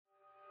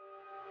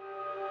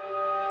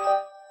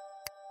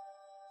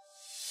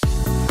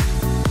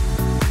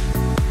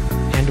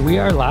We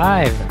are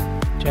live.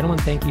 Gentlemen,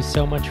 thank you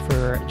so much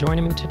for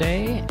joining me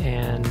today,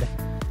 and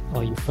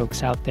all you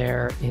folks out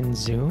there in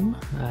Zoom.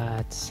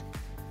 It's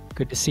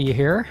good to see you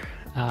here.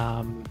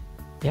 We're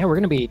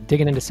going to be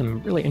digging into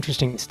some really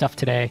interesting stuff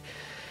today.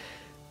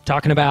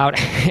 Talking about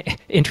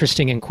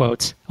interesting in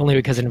quotes, only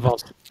because it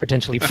involves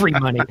potentially free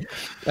money.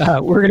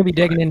 We're going to be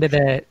digging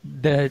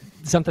into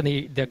something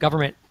the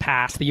government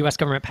passed, the U.S.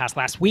 government passed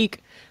last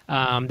week.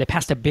 They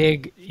passed a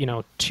big,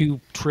 $2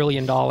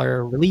 trillion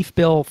relief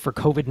bill for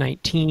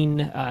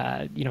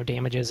COVID-19,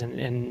 damages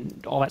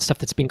and all that stuff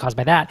that's being caused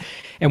by that.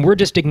 And we're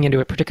just digging into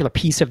a particular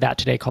piece of that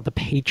today called the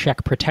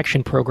Paycheck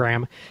Protection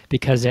Program,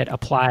 because it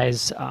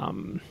applies,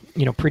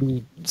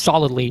 pretty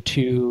solidly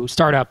to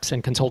startups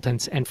and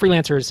consultants and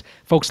freelancers,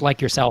 folks like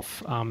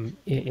yourself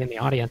in the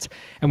audience.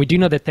 And we do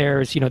know that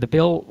there's, the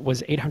bill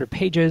was 800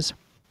 pages.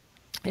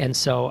 And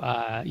so,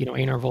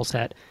 Einar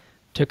Volset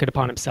took it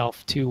upon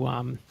himself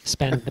to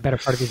spend the better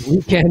part of his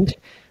weekend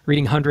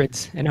reading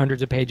hundreds and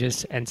hundreds of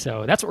pages. And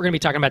so that's what we're going to be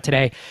talking about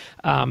today.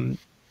 I'm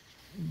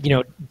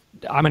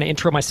going to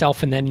intro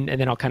myself and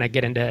then I'll kind of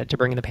get into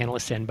bringing the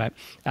panelists in. But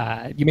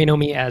you may know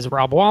me as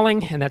Rob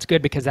Walling, and that's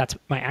good because that's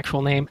my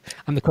actual name.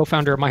 I'm the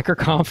co-founder of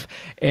MicroConf,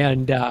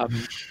 and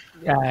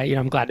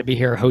I'm glad to be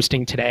here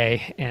hosting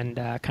today and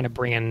kind of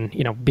bring in,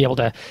 be able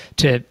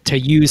to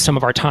use some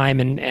of our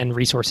time and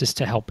resources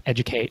to help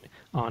educate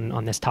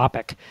on this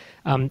topic.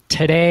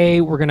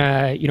 Today, we're going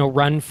to,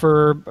 run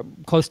for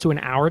close to an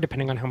hour,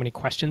 depending on how many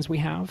questions we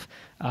have.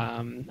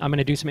 I'm going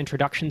to do some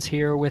introductions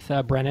here with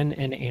Brennan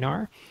and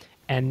Einar,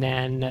 and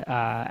then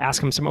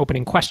ask them some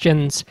opening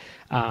questions.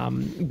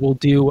 We'll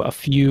do a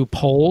few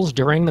polls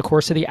during the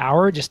course of the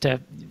hour just to,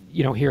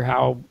 hear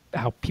how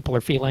people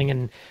are feeling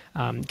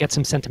and get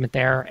some sentiment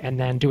there, and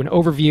then do an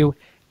overview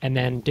and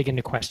then dig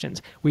into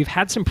questions. We've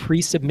had some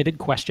pre-submitted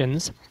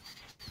questions.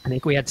 I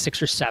think we had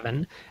 6 or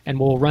 7, and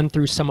we'll run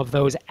through some of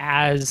those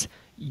as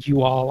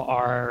you all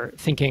are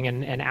thinking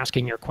and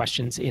asking your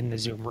questions in the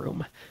Zoom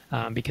room.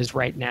 Because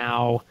right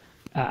now,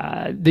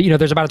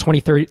 there's about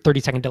a 30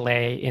 second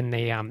delay in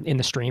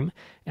the stream.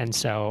 And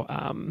so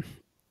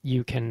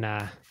you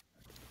can,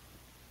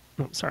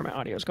 sorry, my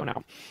audio is going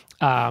out.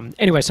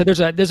 Anyway, so there's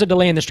a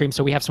delay in the stream,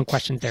 so we have some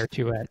questions there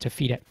to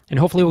feed it, and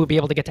hopefully we'll be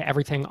able to get to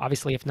everything.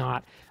 Obviously, if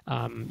not,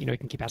 you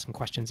can keep asking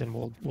questions, and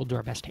we'll do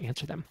our best to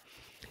answer them.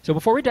 So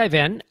before we dive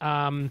in,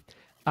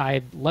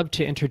 I'd love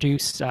to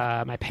introduce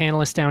my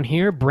panelists down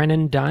here: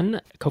 Brennan Dunn,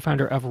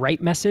 co-founder of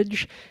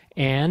RightMessage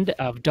and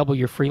of Double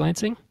Your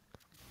Freelancing.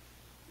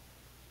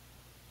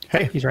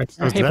 Hey, he's right.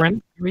 Hey,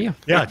 Brennan, how are you?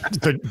 Yeah.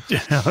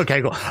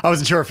 Okay, cool. I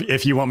wasn't sure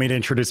if you want me to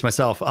introduce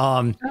myself.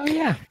 Oh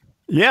yeah.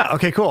 Yeah.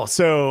 Okay, cool.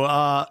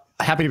 So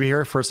happy to be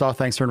here. First off,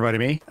 thanks for inviting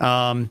me.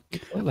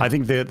 I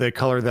think the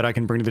color that I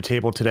can bring to the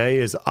table today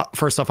is,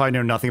 first off, I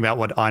know nothing about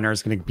what Einar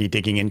is going to be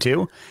digging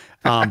into.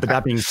 But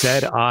that being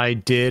said, I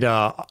did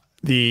I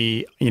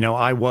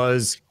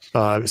was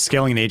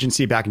scaling an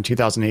agency back in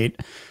 2008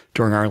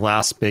 during our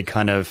last big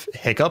kind of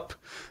hiccup,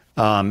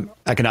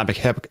 economic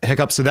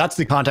hiccup. So that's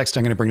the context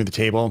I'm going to bring to the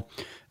table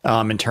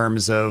in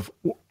terms of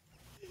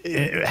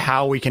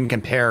how we can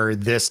compare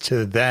this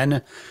to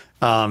then.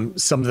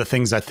 Some of the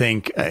things I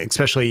think,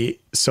 especially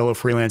solo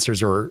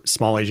freelancers or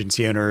small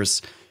agency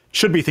owners,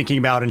 should be thinking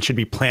about and should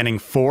be planning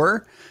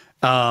for.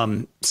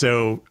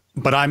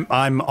 But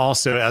I'm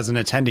also, as an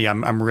attendee,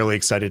 I'm really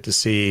excited to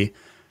see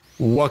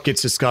what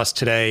gets discussed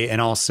today,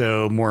 and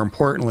also, more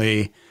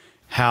importantly,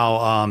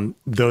 how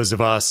those of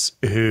us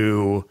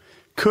who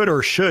could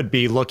or should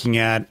be looking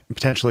at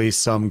potentially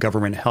some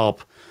government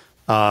help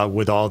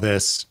with all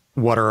this,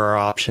 what are our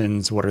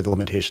options, what are the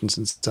limitations,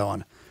 and so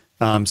on.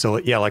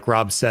 Like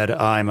Rob said,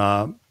 I'm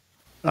a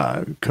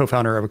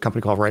co-founder of a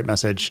company called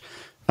RightMessage,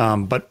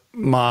 but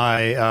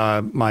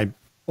my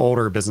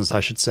older business,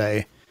 I should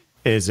say,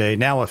 is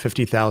now a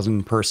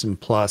 50,000 person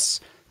plus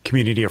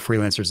community of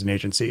freelancers and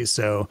agencies.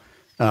 So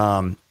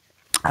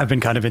I've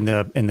been kind of in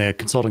the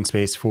consulting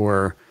space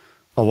for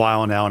a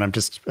while now, and I'm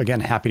just, again,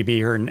 happy to be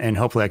here, and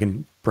hopefully I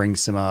can bring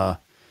some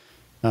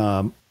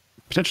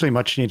potentially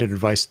much needed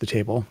advice to the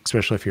table,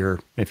 especially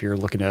if you're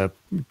looking to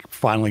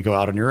finally go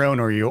out on your own,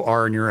 or you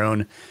are on your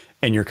own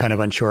and you're kind of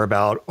unsure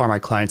about, are my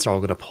clients all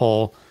going to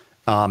pull?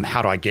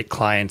 How do I get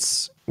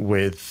clients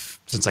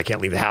since I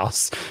can't leave the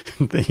house,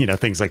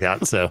 things like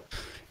that. So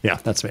yeah,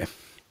 that's me.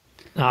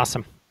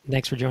 Awesome.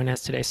 Thanks for joining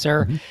us today,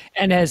 sir. Mm-hmm.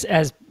 And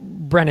as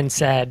Brennan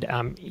said,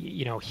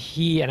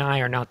 he and I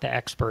are not the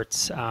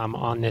experts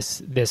on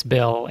this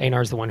bill.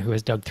 Einar's the one who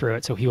has dug through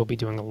it, so he will be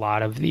doing a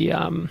lot of the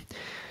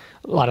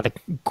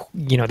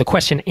the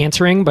question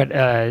answering. But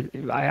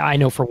I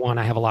know, for one,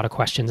 I have a lot of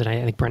questions, and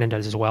I think Brennan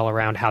does as well,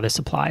 around how this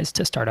applies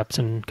to startups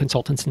and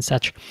consultants and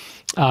such.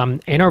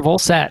 Einar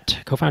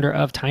Volset, co-founder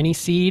of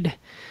TinySeed.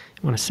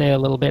 You want to say a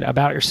little bit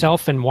about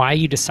yourself and why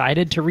you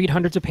decided to read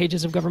hundreds of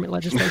pages of government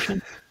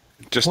legislation?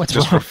 Just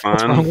for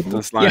fun.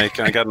 It's like,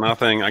 I got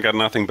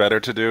nothing better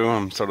to do.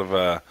 I'm sort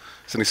of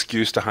it's an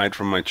excuse to hide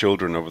from my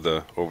children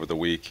over the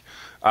week.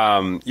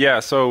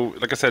 So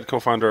like I said,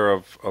 co-founder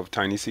of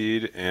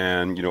TinySeed,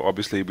 and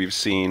obviously we've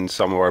seen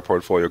some of our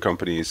portfolio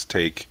companies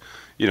take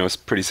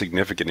pretty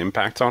significant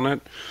impact on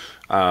it,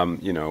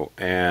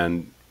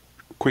 and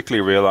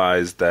quickly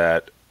realized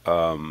that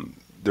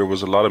there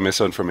was a lot of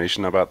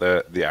misinformation about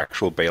the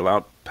actual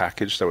bailout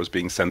package that was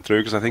being sent through,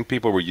 because I think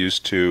people were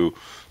used to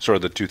sort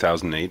of the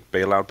 2008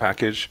 bailout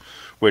package,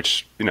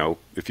 which,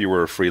 if you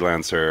were a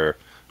freelancer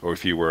or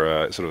if you were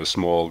a sort of a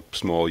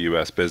small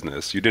U.S.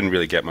 business, you didn't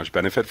really get much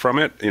benefit from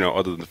it,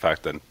 other than the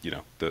fact that,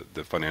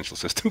 the financial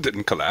system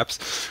didn't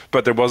collapse.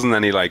 But there wasn't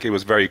any, it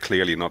was very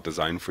clearly not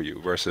designed for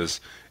you, versus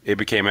it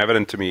became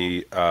evident to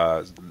me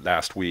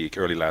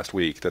early last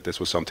week, that this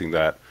was something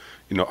that,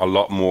 a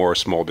lot more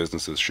small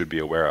businesses should be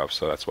aware of.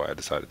 So that's why I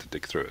decided to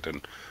dig through it.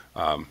 And,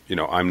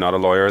 I'm not a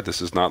lawyer.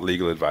 This is not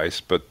legal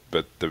advice, but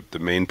the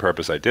main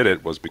purpose I did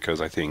it was because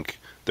I think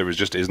there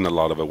just isn't a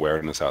lot of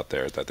awareness out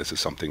there that this is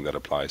something that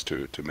applies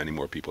to many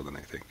more people than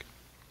they think.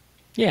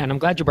 Yeah, and I'm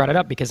glad you brought it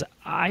up, because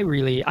I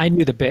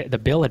knew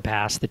the bill had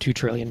passed, the $2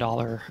 trillion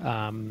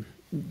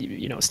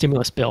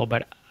stimulus bill,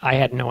 but I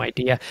had no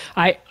idea.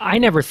 I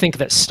never think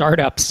that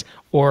startups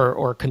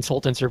or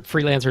consultants or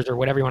freelancers or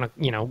whatever you want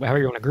to, however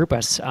you want to group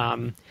us,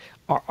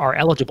 are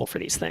eligible for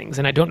these things.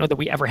 And I don't know that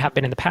we ever have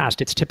been in the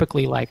past. It's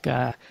typically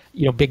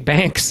big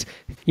banks,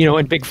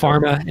 and big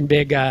pharma and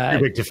big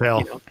to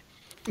fail.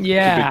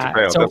 Yeah. Too big to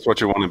fail. So, that's what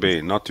you want to be,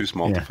 not too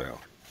small to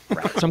fail.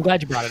 Right. So I'm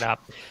glad you brought it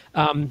up.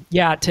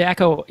 To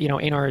echo,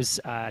 Einar's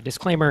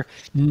disclaimer,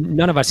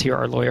 none of us here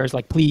are lawyers.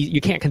 Please, you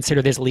can't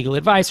consider this legal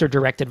advice or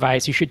direct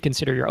advice. You should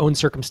consider your own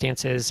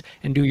circumstances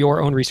and do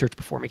your own research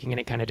before making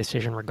any kind of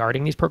decision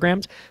regarding these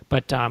programs.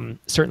 But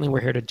certainly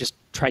we're here to just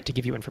try to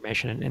give you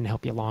information and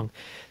help you along.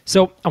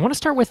 So I want to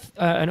start with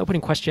an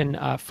opening question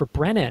for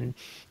Brennan.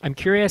 I'm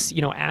curious,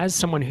 as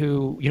someone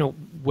who,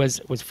 was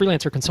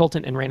freelancer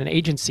consultant and ran an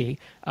agency,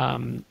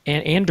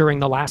 and during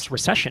the last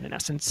recession, in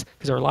essence,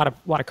 because there are a lot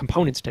of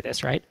components to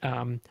this, right?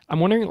 I'm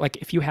wondering,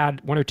 if you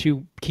had one or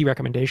two key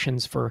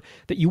recommendations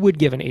that you would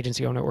give an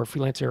agency owner or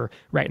freelancer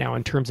right now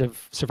in terms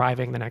of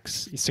surviving the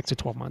next 6 to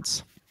 12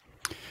 months.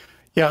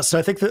 Yeah, so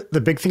I think that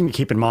the big thing to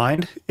keep in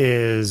mind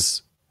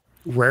is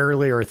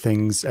rarely are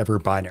things ever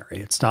binary.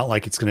 It's not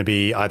like it's going to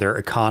be either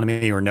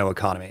economy or no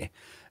economy.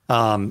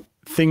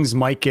 Things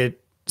might get,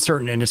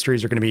 certain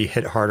industries are going to be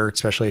hit harder,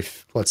 especially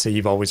if, let's say,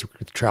 you've always worked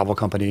with travel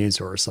companies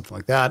or something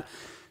like that.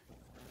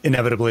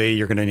 Inevitably,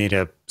 you're going to need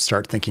to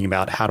start thinking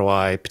about, how do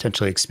I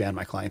potentially expand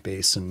my client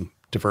base and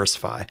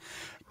diversify?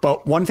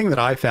 But one thing that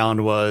I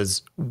found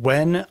was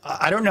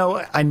I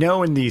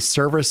know in the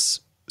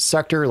service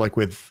sector,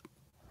 with,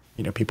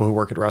 people who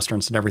work at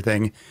restaurants and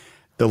everything,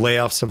 the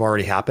layoffs have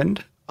already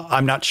happened.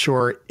 I'm not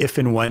sure if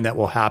and when that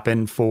will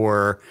happen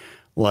for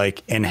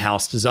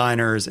in-house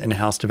designers,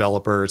 in-house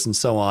developers, and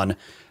so on.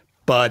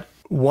 But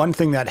one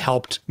thing that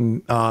helped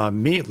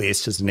me, at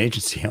least as an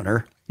agency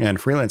owner and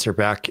freelancer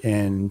back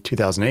in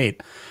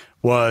 2008,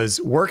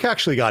 was work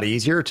actually got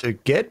easier to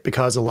get,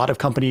 because a lot of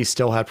companies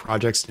still had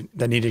projects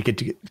that needed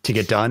to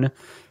get done,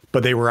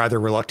 but they were either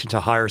reluctant to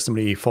hire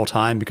somebody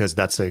full-time because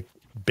that's a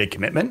big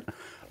commitment,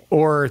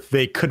 or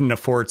they couldn't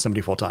afford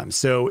somebody full-time.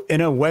 So in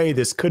a way,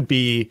 this could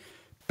be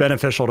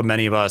beneficial to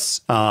many of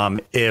us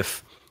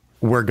if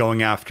we're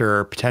going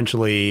after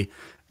potentially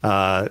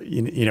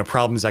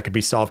problems that could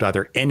be solved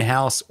either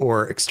in-house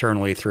or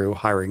externally through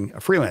hiring a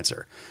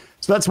freelancer.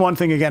 So that's one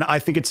thing. Again, I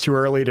think it's too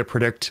early to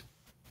predict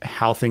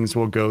how things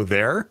will go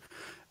there,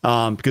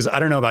 because I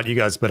don't know about you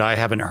guys, but I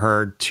haven't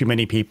heard too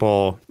many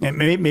people, and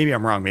maybe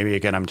I'm wrong. Maybe,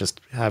 again, I'm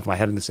just have my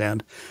head in the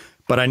sand.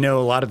 But I know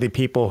a lot of the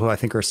people who I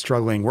think are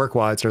struggling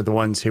work-wise are the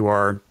ones who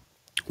are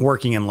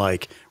working in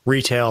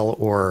retail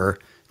or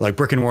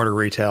brick and mortar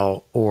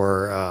retail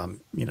or,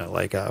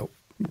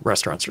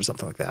 restaurants or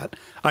something like that.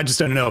 I just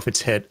don't know if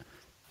it's hit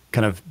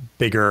kind of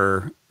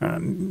bigger is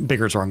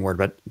the wrong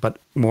word, but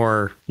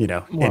more,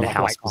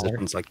 in-house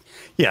positions.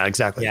 Yeah,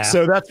 exactly. Yeah.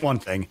 So that's one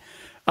thing.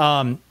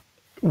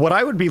 What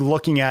I would be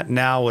looking at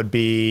now would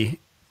be,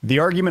 the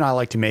argument I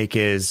like to make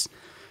is,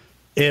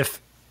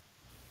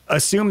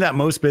 assume that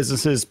most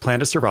businesses plan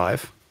to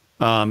survive,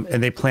 and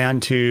they plan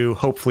to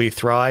hopefully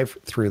thrive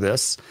through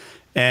this,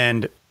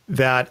 and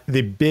that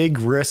the big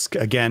risk,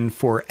 again,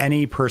 for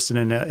any person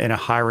in a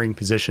hiring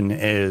position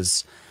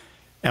is,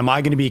 am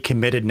I going to be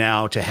committed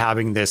now to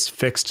having this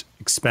fixed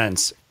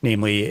expense,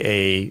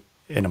 namely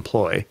an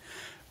employee?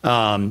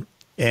 And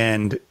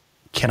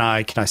can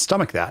I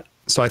stomach that?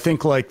 So I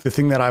think the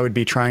thing that I would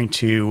be trying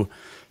to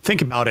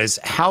think about is,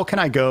 how can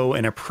I go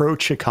and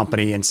approach a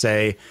company and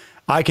say,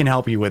 I can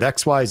help you with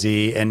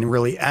XYZ, and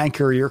really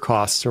anchor your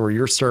costs or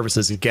your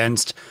services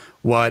against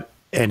what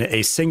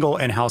a single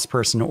in-house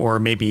person or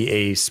maybe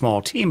a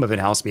small team of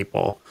in-house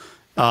people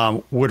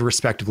would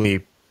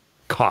respectively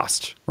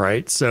cost,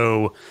 right?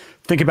 So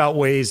think about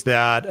ways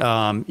that,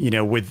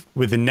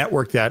 with the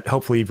network that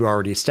hopefully you've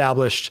already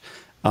established,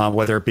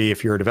 whether it be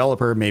if you're a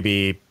developer,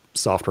 maybe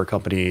software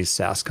companies,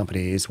 SaaS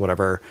companies,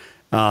 whatever.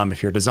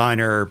 If you're a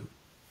designer,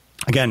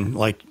 again,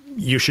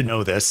 you should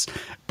know this,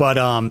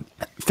 but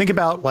think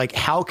about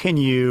how can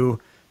you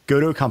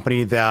go to a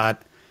company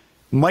that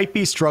might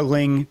be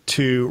struggling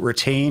to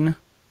retain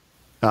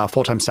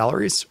full-time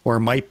salaries, or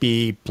might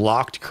be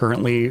blocked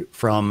currently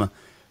from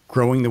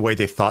growing the way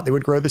they thought they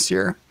would grow this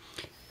year,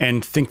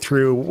 and think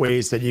through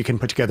ways that you can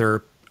put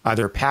together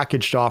either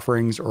packaged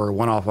offerings or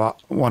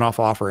one-off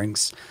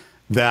offerings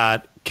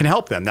that can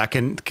help them, that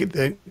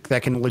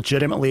can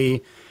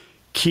legitimately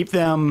keep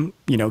them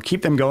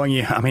going.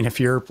 Yeah, I mean, if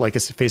you're like a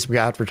Facebook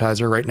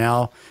advertiser right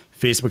now,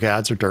 Facebook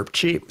ads are dirt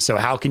cheap. So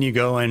how can you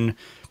go and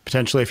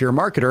potentially, if you're a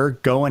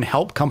marketer, go and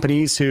help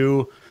companies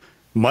who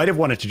might have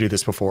wanted to do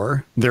this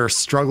before? They're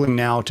struggling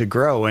now to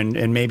grow,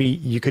 and maybe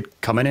you could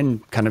come in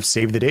and kind of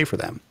save the day for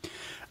them.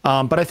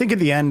 But I think at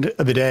the end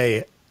of the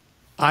day,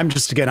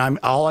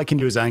 all I can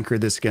do is anchor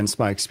this against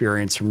my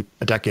experience from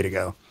a decade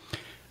ago.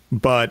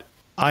 But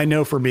I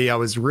know for me, I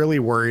was really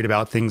worried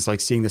about things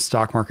like seeing the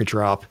stock market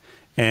drop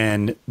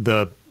and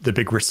the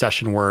big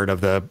recession word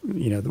of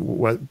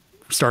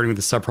starting with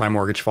the subprime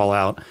mortgage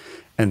fallout,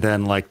 and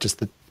then like just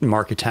the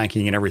market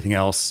tanking and everything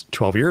else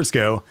 12 years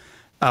ago.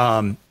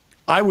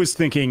 I was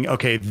thinking,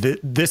 okay,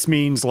 this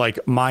means like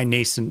my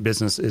nascent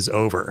business is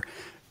over.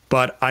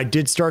 But I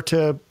did start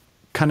to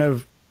kind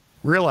of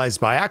realize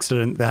by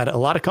accident that a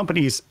lot of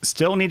companies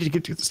still needed to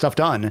get stuff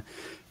done,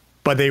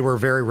 but they were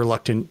very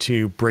reluctant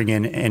to bring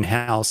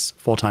in-house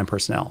full-time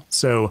personnel.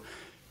 So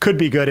could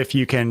be good if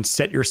you can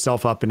set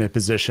yourself up in a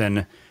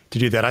position to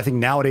do that. I think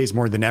nowadays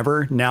more than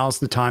ever, now's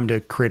the time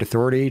to create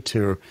authority,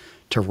 to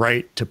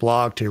write, to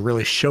blog, to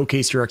really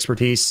showcase your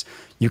expertise.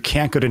 You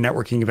can't go to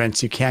networking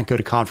events. You can't go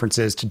to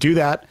conferences. To do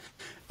that,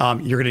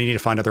 you're going to need to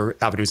find other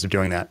avenues of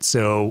doing that.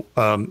 So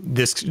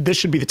this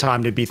should be the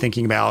time to be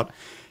thinking about,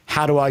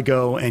 how do I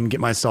go and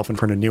get myself in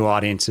front of new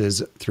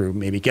audiences through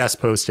maybe guest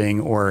posting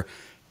or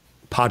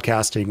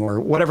podcasting or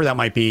whatever that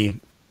might be,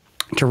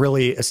 to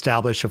really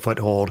establish a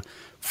foothold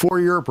for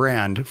your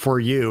brand, for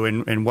you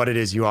and what it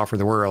is you offer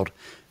the world.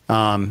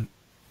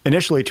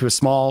 Initially to a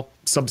small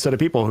subset of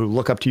people who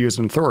look up to you as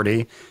an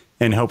authority,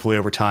 and hopefully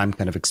over time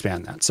kind of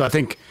expand that. So I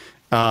think,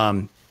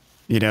 that's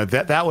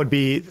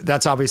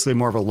obviously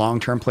more of a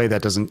long-term play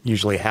that doesn't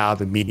usually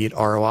have immediate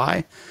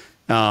ROI.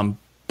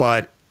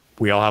 But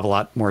we all have a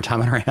lot more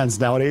time on our hands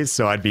nowadays.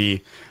 So I'd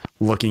be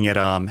looking at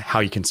how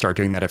you can start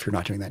doing that if you're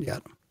not doing that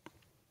yet.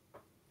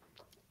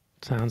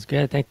 Sounds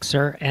good. Thanks,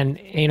 sir. And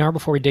Einar,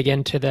 before we dig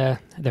into the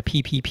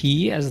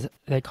PPP, as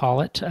they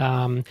call it,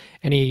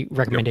 any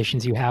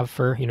recommendations you have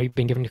for, you've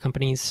been given to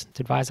companies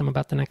to advise them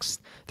about the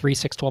next 3,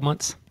 6, 12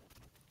 months?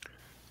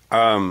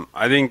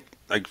 I think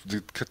like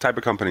the type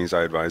of companies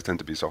I advise tend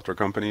to be software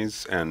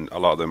companies, and a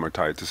lot of them are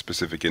tied to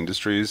specific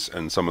industries,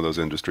 and some of those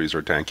industries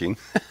are tanking.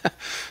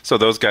 So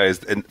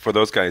for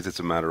those guys, it's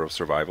a matter of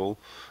survival.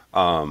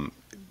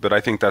 But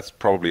I think that's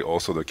probably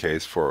also the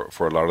case for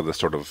a lot of the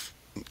sort of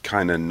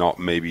kind of not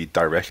maybe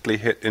directly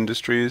hit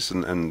industries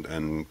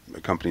and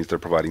companies that are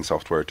providing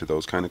software to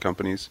those kind of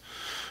companies.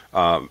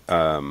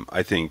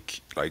 I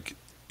think like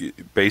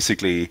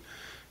basically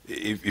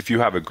if you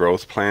have a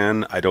growth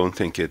plan, I don't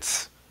think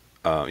it's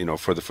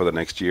for the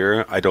next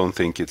year, I don't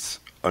think it's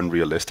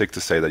unrealistic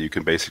to say that you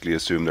can basically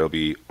assume there'll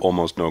be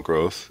almost no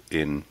growth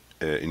in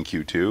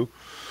Q2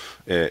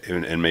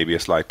 and maybe a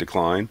slight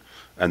decline,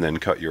 and then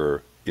cut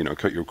your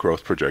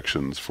growth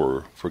projections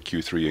for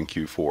Q3 and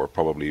Q4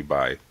 probably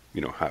by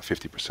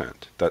 50%.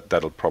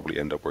 That'll probably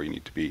end up where you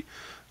need to be.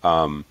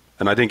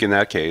 And I think in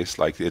that case,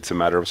 like it's a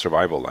matter of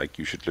survival. Like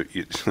you should,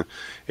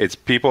 it's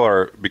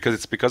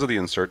because of the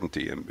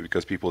uncertainty and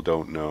because people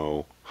don't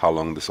know how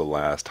long this will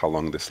last,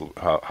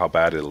 how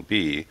bad it'll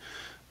be.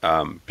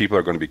 People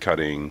are going to be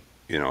cutting,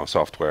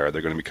 software.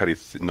 They're going to be cutting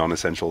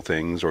non-essential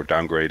things or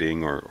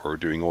downgrading or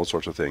doing all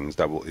sorts of things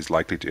that is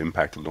likely to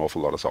impact an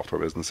awful lot of software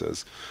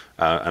businesses.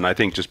 And I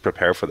think just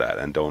prepare for that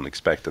and don't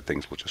expect that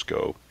things will just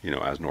go,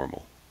 as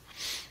normal.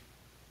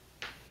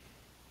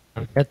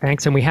 Good,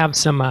 thanks. And we have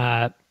some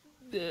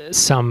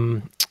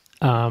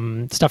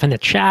stuff in the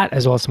chat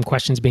as well as some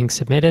questions being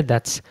submitted.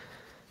 That's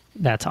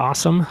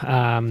awesome.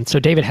 So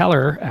David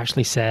Heller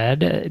actually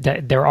said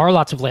that there are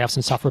lots of layoffs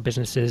in software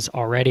businesses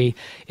already.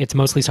 It's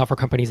mostly software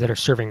companies that are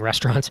serving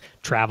restaurants,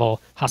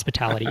 travel,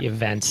 hospitality,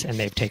 events, and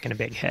they've taken a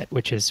big hit,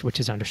 which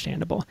is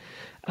understandable.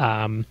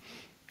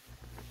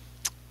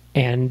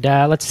 And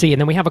let's see.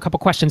 And then we have a couple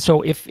questions.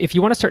 So if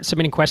you want to start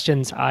submitting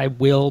questions, I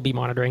will be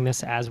monitoring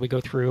this as we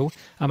go through.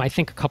 I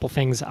think a couple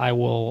things I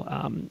will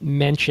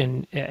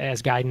mention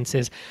as guidance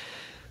is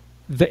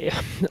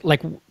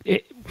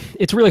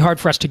it's really hard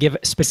for us to give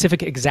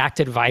specific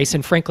exact advice.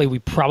 And frankly, we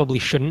probably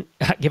shouldn't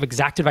give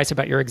exact advice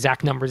about your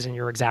exact numbers and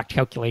your exact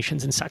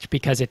calculations and such,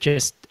 because it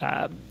just,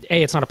 A,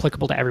 it's not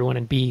applicable to everyone,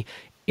 and B,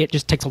 it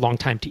just takes a long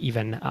time to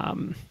even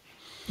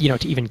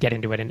get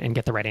into it and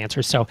get the right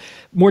answers. So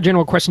more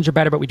general questions are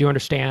better, but we do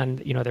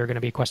understand, there are going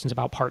to be questions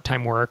about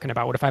part-time work and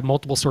about what if I have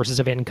multiple sources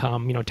of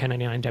income,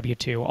 1099,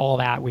 W-2, all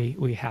that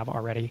we have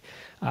already.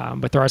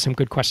 But there are some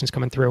good questions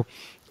coming through,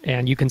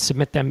 and you can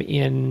submit them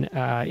in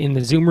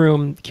the Zoom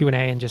room Q&A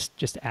and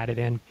just add it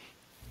in.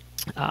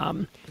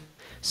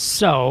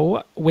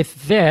 So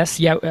with this,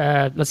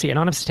 let's see,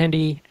 anonymous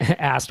attendee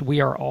asked,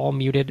 we are all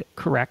muted,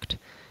 correct?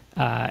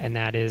 And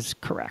that is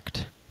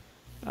correct.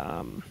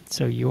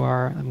 So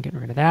I'm getting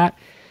rid of that.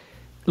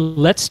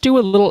 let's do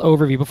a little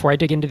overview before I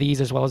dig into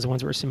these as well as the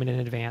ones that were submitted in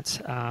advance.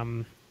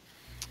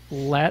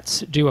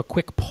 Let's do a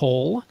quick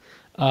poll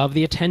of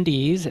the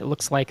attendees. It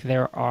looks like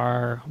there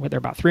are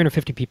about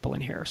 350 people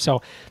in here.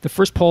 So the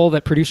first poll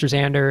that producer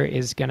Xander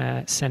is going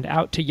to send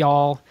out to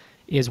y'all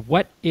is,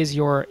 what is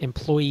your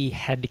employee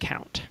head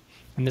count?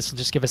 And this will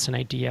just give us an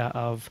idea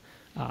of,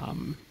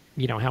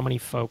 how many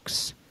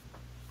folks.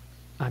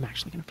 I'm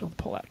actually going to fill the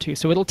poll out too.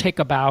 So it'll take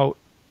about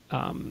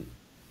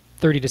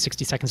 30 to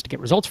 60 seconds to get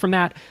results from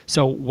that.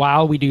 So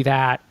while we do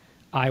that,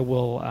 I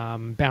will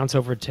bounce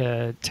over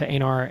to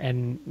Einar,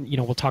 and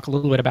we'll talk a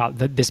little bit about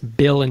this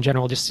bill in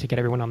general, just to get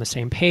everyone on the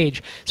same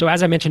page. So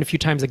as I mentioned a few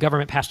times, the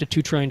government passed a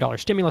 $2 trillion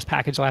stimulus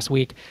package last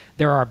week.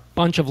 There are a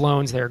bunch of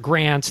loans, there are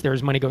grants,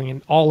 there's money going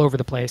in all over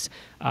the place,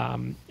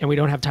 and we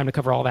don't have time to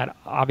cover all that,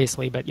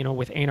 obviously. But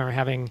with Einar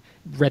having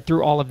read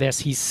through all of this,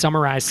 he's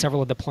summarized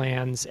several of the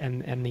plans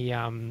and the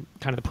kind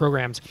of the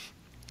programs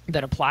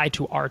that apply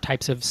to our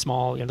types of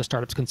small, the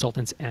startups,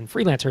 consultants, and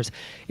freelancers.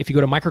 If you go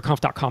to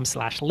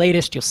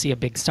microconf.com/latest, you'll see a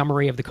big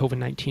summary of the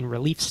COVID-19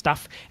 relief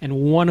stuff. And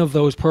one of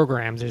those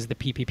programs is the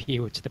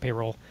PPP, which is the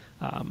payroll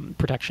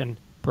protection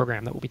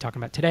program that we'll be talking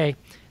about today.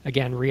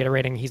 Again,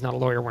 reiterating, he's not a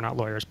lawyer, we're not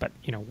lawyers, but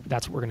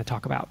that's what we're going to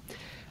talk about.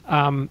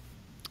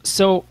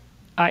 So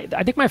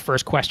I think my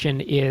first question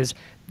is,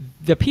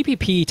 the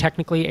PPP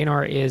technically,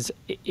 Einar,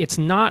 it's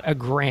not a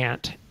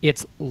grant,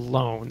 it's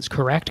loans,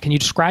 correct? Can you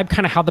describe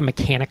kind of how the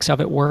mechanics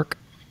of it work?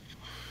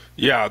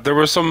 Yeah, there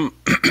was some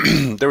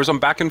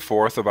back and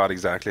forth about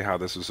exactly how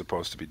this was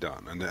supposed to be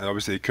done, and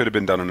obviously it could have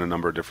been done in a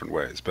number of different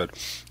ways. But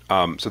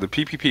so the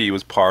PPP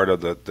was part of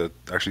the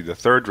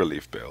third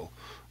relief bill,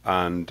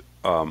 and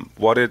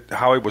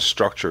how it was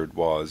structured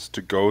was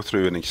to go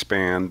through and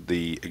expand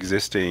the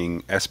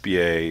existing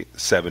SBA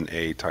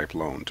 7A type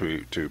loan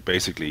to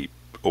basically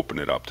open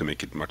it up to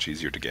make it much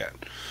easier to get.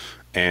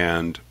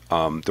 And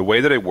the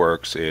way that it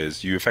works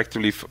is you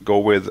effectively go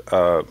with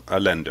a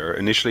lender.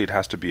 Initially, it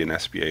has to be an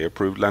SBA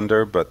approved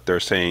lender, but they're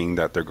saying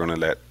that they're going to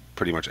let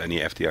pretty much any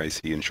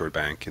FDIC insured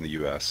bank in the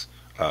US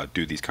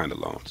do these kind of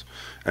loans.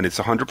 And it's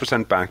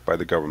 100% backed by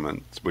the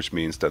government, which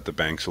means that the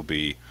banks will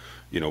be,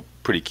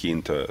 pretty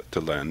keen to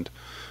lend.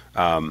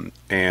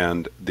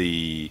 And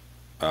the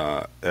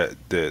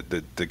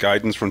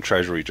guidance from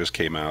Treasury just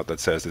came out that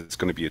says it's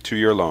going to be a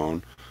 2-year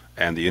loan,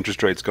 and the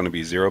interest rate is going to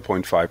be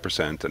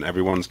 0.5%, and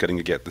everyone's getting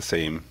to get the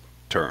same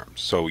terms.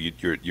 So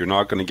you're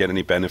not going to get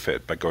any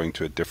benefit by going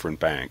to a different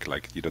bank.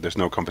 There's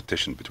no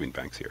competition between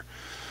banks here.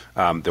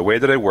 The way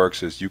that it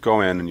works is you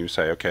go in and you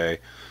say, okay,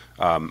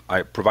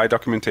 I provide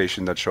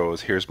documentation that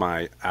shows here's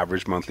my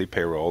average monthly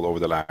payroll over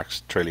the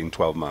last trailing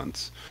 12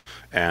 months,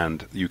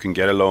 and you can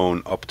get a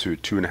loan up to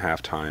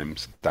 2.5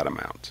 times that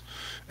amount.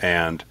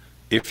 And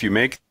if you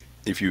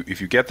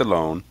get the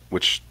loan,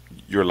 which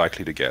you're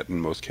likely to get in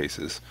most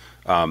cases,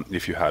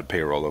 if you had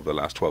payroll over the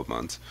last 12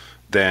 months,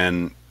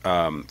 then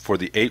for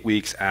the 8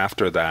 weeks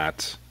after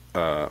that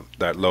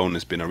loan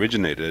has been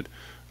originated,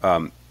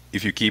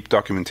 if you keep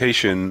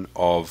documentation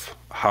of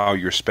how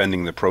you're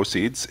spending the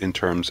proceeds in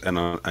terms,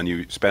 and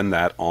you spend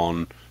that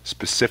on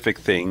specific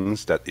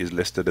things that is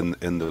listed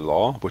in the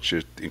law, which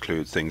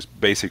includes things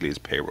basically is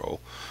payroll,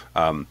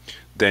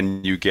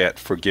 then you get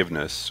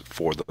forgiveness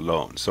for the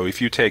loan. So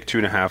if you take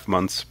 2.5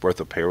 months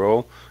worth of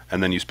payroll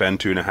and then you spend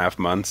 2.5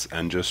 months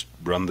and just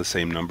run the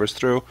same numbers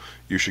through,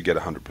 you should get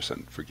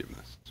 100%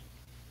 forgiveness.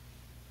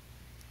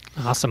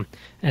 Awesome.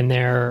 And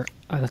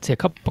let's see, a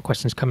couple of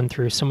questions coming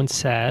through. Someone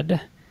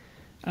said,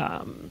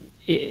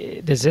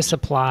 does this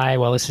apply?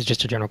 Well, this is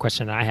just a general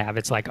question that I have.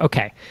 It's like,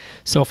 okay,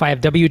 so if I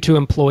have W-2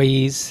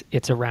 employees,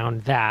 it's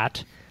around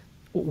that.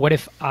 What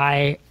if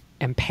I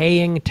am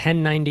paying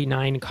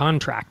 1099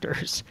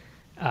 contractors?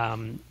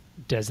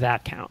 Does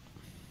that count?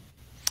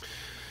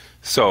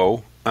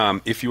 So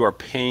if you are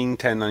paying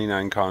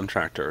 1099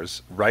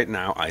 contractors, right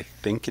now I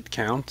think it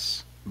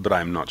counts, but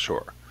I'm not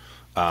sure.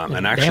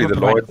 And actually the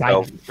law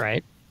itself, guidance,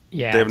 right?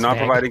 Yeah, they have not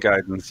provided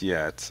guidance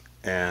yet.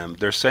 And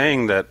they're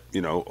saying that,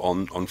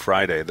 on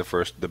Friday,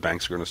 the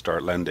banks are going to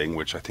start lending,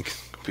 which I think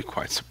would be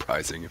quite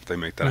surprising if they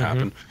make that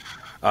happen.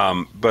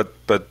 But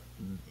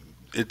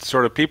it's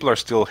sort of, people are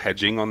still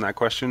hedging on that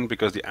question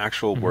because the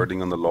actual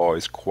wording on the law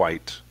is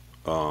quite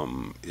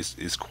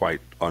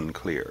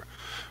unclear.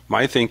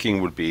 My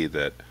thinking would be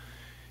that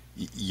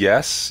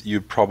yes,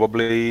 you'd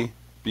probably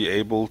be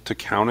able to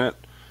count it,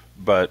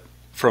 but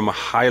from a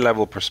high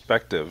level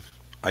perspective,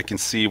 I can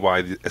see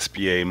why the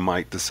SBA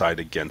might decide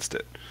against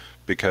it.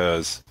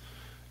 Because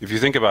if you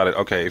think about it,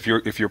 okay, if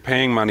you're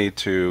paying money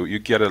you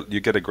get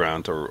a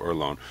grant or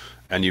loan,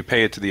 and you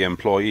pay it to the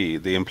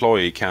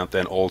employee can't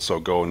then also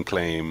go and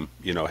claim,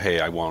 hey,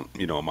 I want,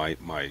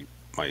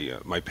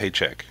 my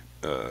paycheck,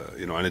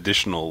 an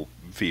additional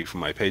fee for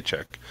my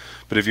paycheck.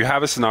 But if you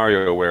have a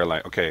scenario where,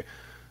 like, okay,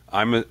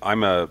 I'm an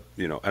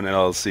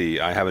LLC,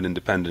 I have an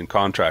independent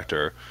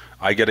contractor,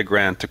 I get a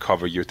grant to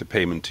cover the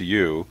payment to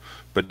you,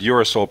 but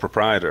you're a sole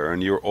proprietor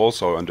and you're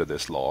also under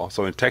this law.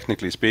 So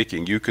technically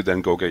speaking, you could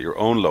then go get your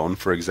own loan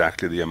for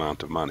exactly the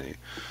amount of money.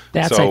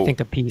 That's, I think,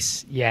 the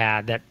piece,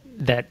 that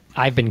that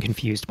I've been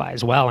confused by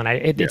as well. And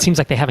it seems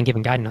like they haven't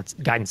given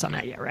guidance on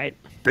that yet, right?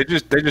 They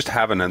just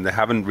haven't, and they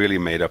haven't really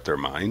made up their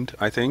mind,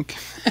 I think.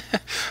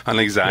 And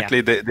exactly,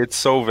 it's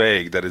so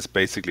vague that it's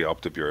basically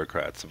up to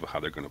bureaucrats of how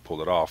they're going to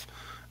pull it off.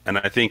 And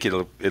I think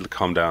it'll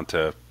come down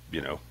to,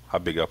 how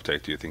big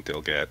uptake do you think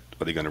they'll get?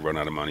 Are they going to run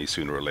out of money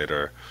sooner or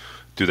later?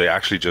 Do they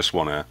actually just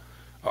want to?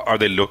 Are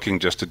they looking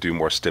just to do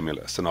more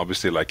stimulus? And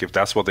obviously, like, if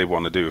that's what they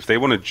want to do, if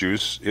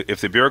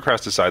the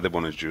bureaucrats decide they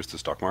want to juice the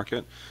stock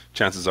market,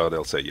 chances are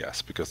they'll say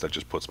yes, because that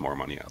just puts more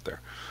money out there.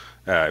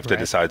 If they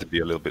decide to be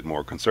a little bit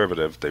more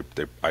conservative,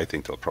 I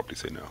think they'll probably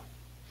say no.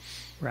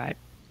 Right.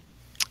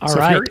 If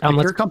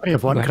you're a company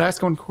of one, could I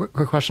ask one quick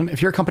question?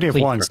 If you're a company of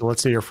one, so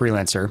let's say you're a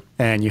freelancer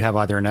and you have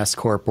either an S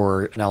corp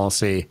or an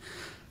LLC,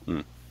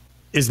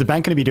 is the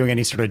bank going to be doing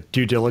any sort of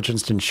due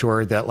diligence to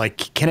ensure that,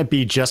 like, can it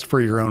be just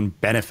for your own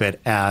benefit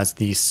as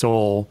the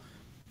sole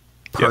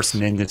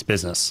person in this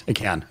business? It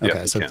can. Okay,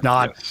 yes, so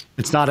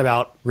it's not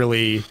about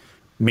really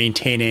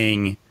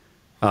maintaining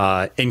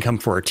income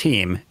for a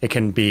team. It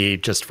can be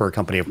just for a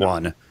company of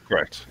one.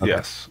 Correct. Okay.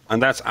 Yes,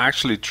 and that's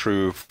actually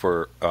true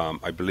for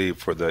I believe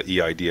for the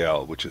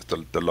EIDL, which is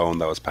the loan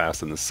that was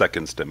passed in the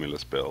second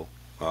stimulus bill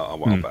a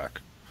while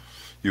back.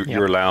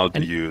 You're allowed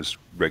to use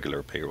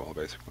regular payroll,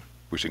 basically,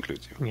 which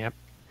includes you. Yep.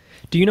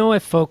 Do you know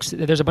if folks?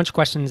 There's a bunch of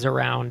questions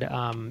around.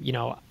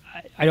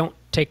 I don't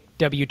take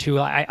W-2.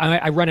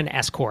 I run an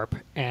S corp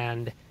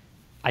and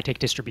I take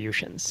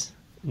distributions,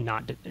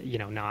 not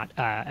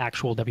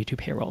actual W-2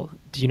 payroll.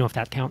 Do you know if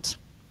that counts?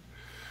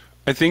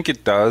 I think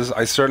it does.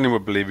 I certainly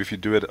would believe if you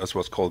do it as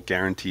what's called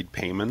guaranteed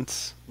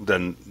payments,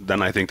 then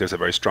I think there's a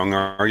very strong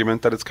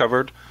argument that it's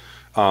covered.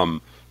 I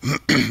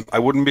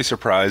wouldn't be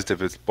surprised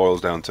if it boils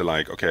down to,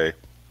 like, okay,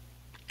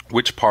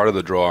 which part of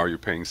the draw are you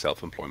paying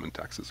self-employment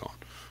taxes on?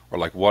 Or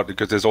like what,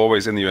 because there's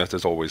always, in the US,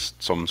 there's always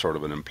some sort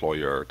of an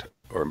employer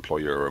or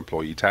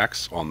employee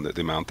tax on the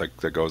amount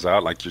that goes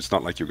out. Like, it's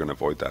not like you're going to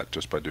avoid that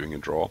just by doing a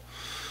draw.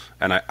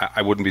 And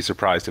I wouldn't be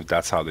surprised if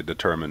that's how they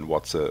determine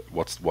what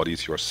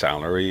is your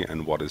salary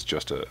and what is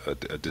just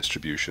a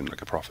distribution,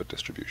 like a profit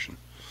distribution.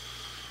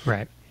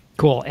 Right.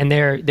 Cool. And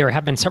there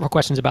have been several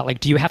questions about,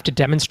 like, do you have to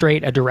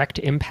demonstrate a direct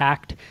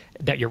impact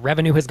that your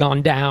revenue has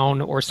gone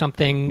down or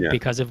something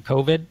because of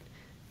COVID?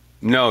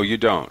 No, you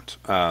don't.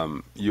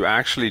 You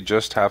actually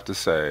just have to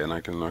say, and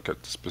I can look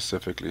at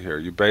specifically here,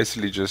 you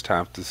basically just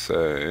have to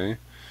say,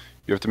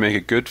 you have to make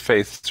a good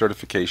faith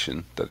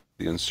certification that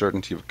the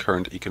uncertainty of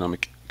current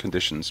economic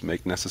conditions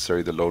make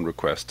necessary the loan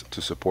request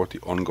to support the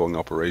ongoing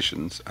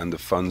operations, and the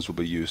funds will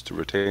be used to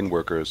retain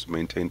workers,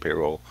 maintain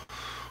payroll,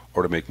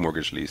 or to make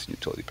mortgage, lease, and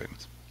utility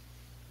payments.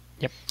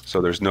 Yep.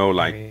 So there's no,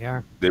 like,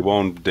 they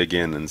won't dig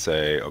in and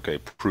say, okay,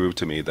 prove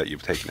to me that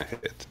you've taken a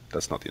hit.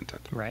 That's not the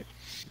intent. Right.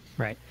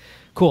 Right.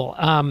 Cool.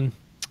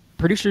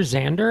 Producer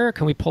Xander,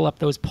 can we pull up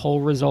those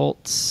poll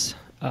results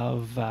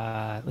of,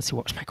 let's see,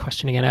 what was my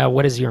question again?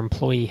 What is your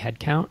employee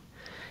headcount?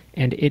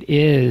 And it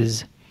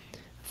is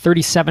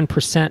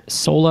 37%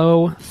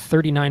 solo,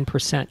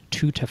 39%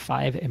 2 to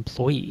 5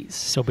 employees.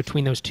 So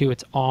between those two,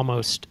 it's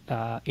almost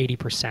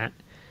 80%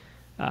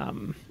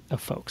 of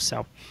folks.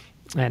 So,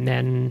 and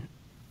then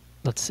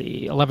let's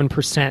see,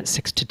 11%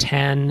 6 to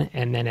 10,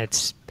 and then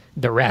it's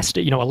the rest.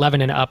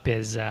 11 and up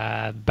is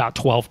about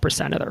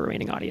 12% of the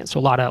remaining audience. So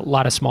a lot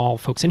of small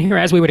folks in here,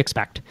 as we would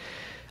expect.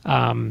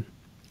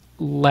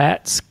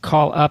 Let's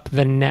call up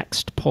the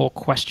next poll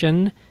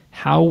question.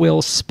 How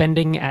will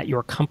spending at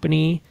your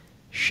company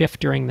shift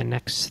during the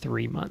next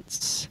 3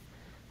 months?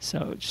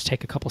 So just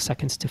take a couple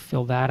seconds to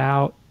fill that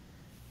out.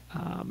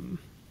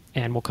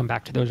 And we'll come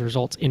back to those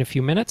results in a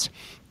few minutes.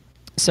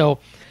 So,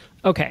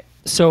 okay.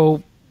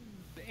 So,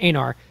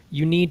 Einar,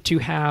 you need to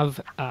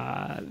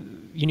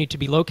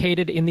be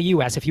located in the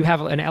U.S. If you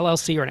have an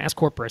LLC or an S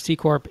corp or a C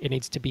corp, it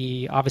needs to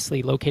be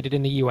obviously located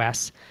in the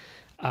U.S.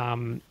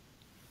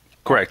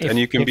 Correct, and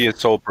you can be a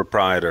sole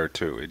proprietor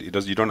too.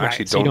 You don't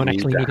actually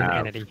need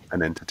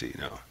an entity.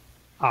 No.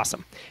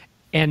 Awesome,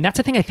 and that's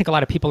the thing I think a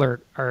lot of people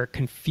are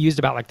confused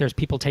about. Like, there's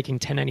people taking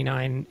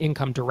 1099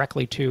 income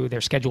directly to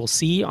their Schedule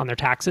C on their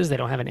taxes. They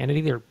don't have an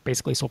entity; they're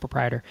basically sole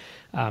proprietor,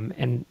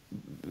 and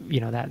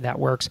that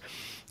works.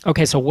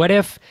 Okay, so what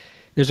if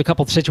there's a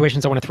couple of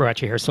situations I want to throw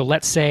at you here? So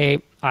let's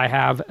say I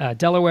have a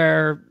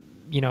Delaware,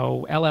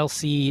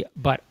 LLC,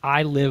 but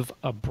I live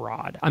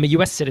abroad. I'm a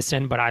U.S.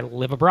 citizen, but I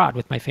live abroad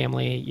with my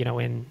family,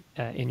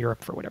 in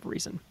Europe for whatever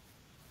reason.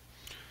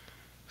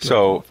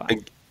 So,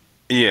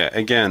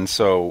 again,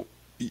 so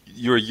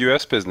you're a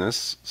U.S.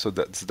 business, so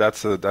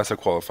that's a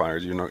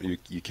qualifier.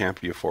 You can't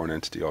be a foreign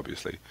entity,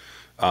 obviously.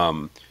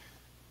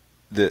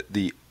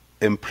 The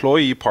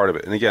employee part of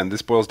it, and again,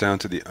 this boils down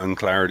to the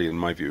unclarity, in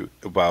my view,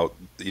 about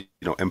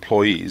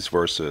employees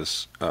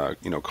versus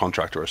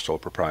contractor or sole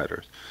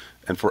proprietors.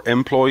 And for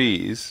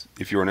employees,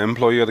 if you're an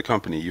employee of the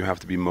company, you have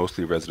to be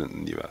mostly resident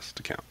in the U.S.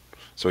 to count.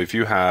 So if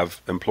you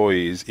have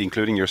employees,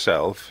 including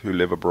yourself, who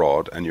live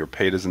abroad and you're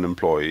paid as an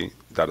employee,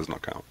 that does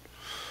not count.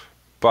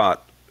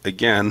 But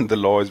again, the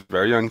law is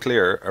very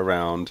unclear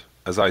around,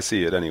 as I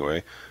see it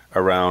anyway,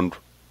 around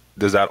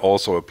does that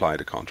also apply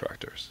to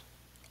contractors?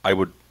 I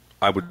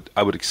I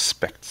would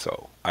expect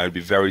so. I would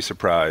be very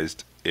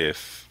surprised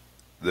if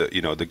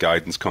the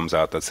guidance comes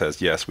out that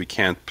says yes, we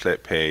can't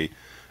pay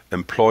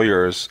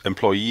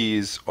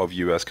employees of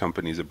U.S.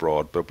 companies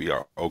abroad, but we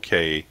are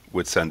okay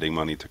with sending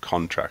money to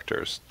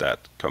contractors that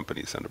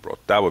companies send abroad.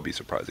 That would be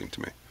surprising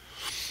to me,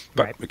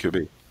 but Right. it could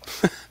be.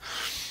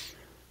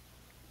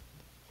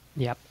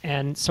 Yep.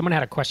 And someone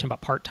had a question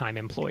about part-time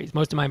employees.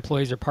 Most of my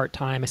employees are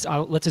part-time.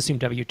 Let's assume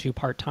W-2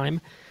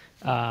 part-time.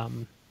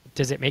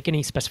 Does it make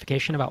any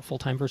specification about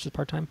full-time versus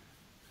part-time?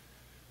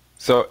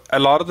 So a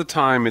lot of the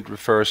time it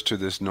refers to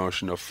this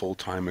notion of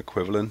full-time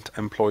equivalent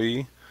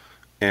employee,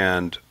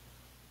 and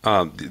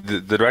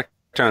the direct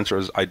answer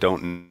is I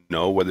don't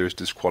know whether it's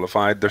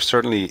disqualified. There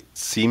certainly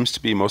seems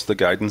to be, most of the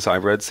guidance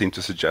I've read seem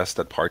to suggest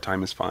that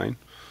part-time is fine,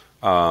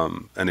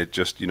 and it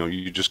just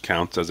you just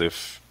count as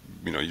if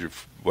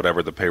you've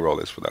whatever the payroll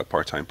is for that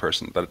part-time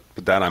person. But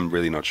that I'm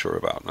really not sure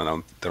about, and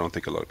I don't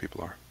think a lot of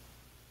people are.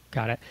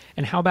 Got it.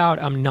 And how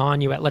about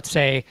non-US? Let's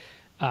say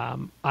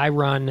I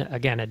run,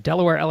 again, a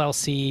Delaware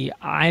LLC.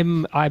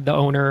 I'm the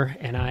owner,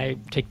 and I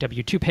take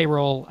W-2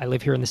 payroll. I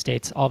live here in the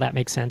States. All that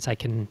makes sense. I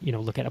can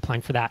look at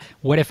applying for that.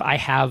 What if I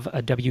have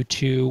a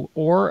W-2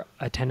 or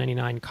a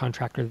 1099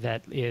 contractor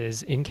that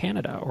is in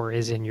Canada or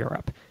is in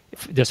Europe?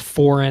 Does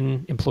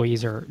foreign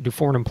employees or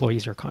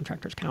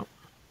contractors count?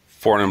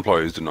 Foreign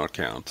employees do not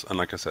count, and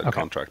like I said,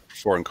 Okay.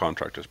 foreign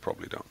contractors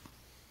probably don't.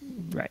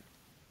 Right.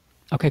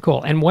 Okay,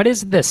 cool. And what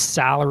is the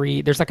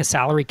salary? There's like a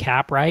salary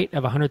cap, right,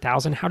 of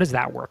 100,000. How does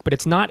that work? But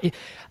it's not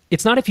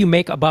if you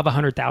make above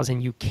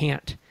 100,000, you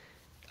can't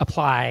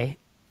apply.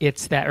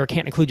 It's that, or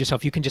can't include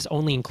yourself. You can just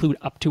only include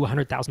up to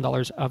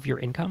 $100,000 of your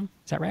income.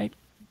 Is that right?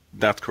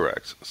 That's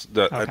correct.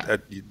 Okay.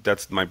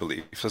 That's my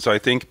belief. So I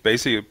think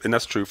basically, and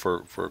that's true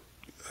for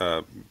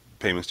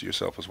payments to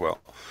yourself as well.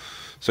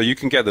 So you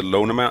can get the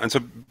loan amount, and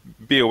so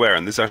be aware,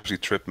 and this actually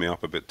tripped me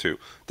up a bit too.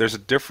 There's a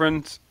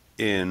difference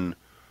in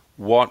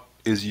what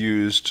is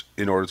used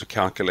in order to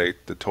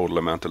calculate the total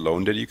amount of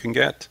loan that you can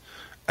get,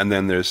 and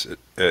then there's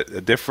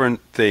a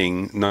different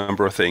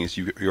number of things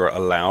you're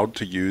allowed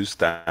to use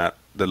the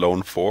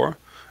loan for,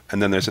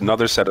 and then there's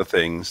another set of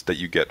things that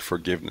you get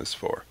forgiveness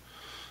for.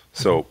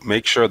 So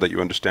make sure that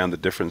you understand the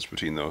difference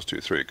between those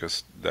three,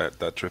 because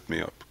that tripped me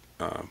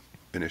up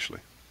initially.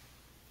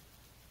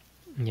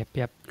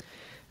 Yep.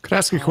 Could I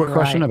ask you a quick All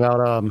question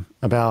right.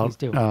 about Please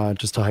do.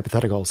 just a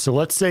hypothetical? So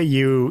let's say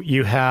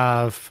you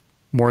have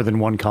more than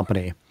one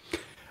company.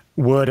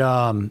 Would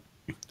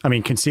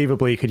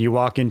conceivably, could you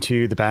walk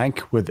into the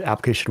bank with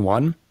application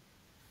 1,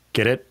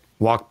 get it,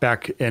 walk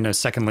back in a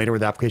second later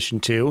with application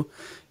 2,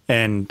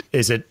 and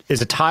is it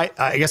tied?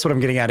 I guess what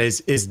I'm getting at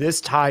is this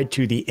tied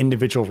to the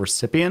individual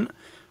recipient,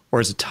 or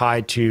is it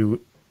tied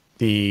to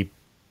the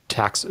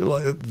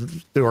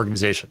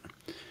organization?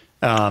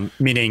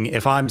 Meaning,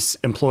 if I'm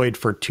employed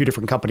for 2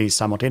 different companies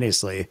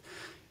simultaneously,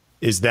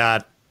 is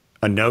that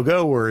a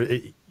no-go? Or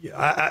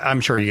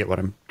I'm sure you get what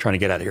I'm trying to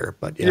get at here.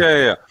 But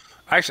Yeah.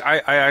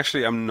 Actually, I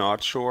actually am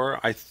not sure.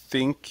 I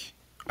think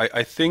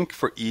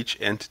for each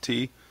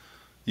entity,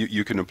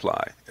 you can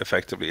apply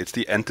effectively. It's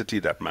the entity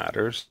that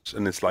matters,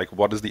 and it's like,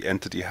 what does the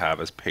entity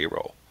have as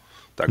payroll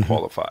that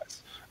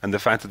qualifies? And the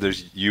fact that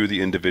there's you,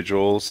 the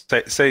individuals,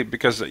 say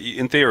because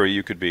in theory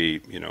you could be,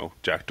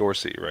 Jack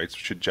Dorsey, right?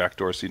 Should Jack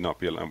Dorsey not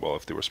be allowed? Well,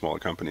 if they were smaller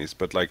companies,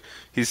 but like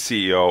he's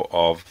CEO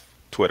of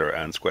Twitter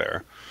and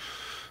Square.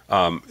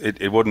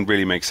 It wouldn't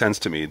really make sense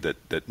to me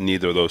that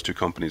neither of those 2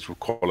 companies would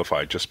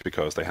qualify just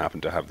because they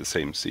happen to have the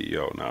same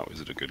CEO. Now, is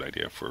it a good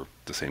idea for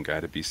the same guy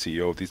to be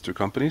CEO of these 2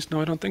 companies?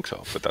 No, I don't think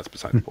so, but that's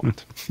beside the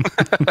point.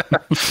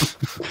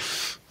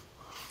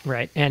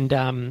 Right.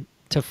 And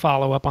to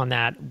follow up on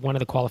that, one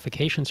of the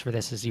qualifications for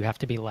this is you have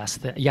to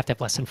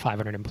have less than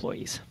 500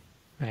 employees.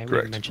 Right?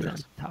 Correct. We mentioned Yes. that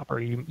at the top, or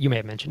you may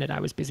have mentioned it.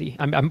 I was busy.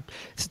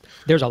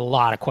 There's a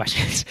lot of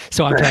questions,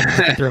 so I'm trying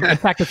to get through them. In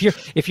fact,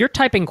 if you're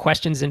typing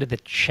questions into the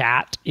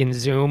chat in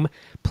Zoom,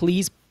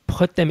 please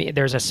put them.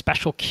 There's a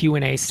special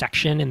Q&A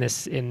section in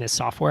this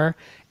software,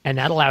 and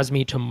that allows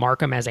me to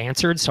mark them as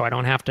answered, so I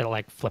don't have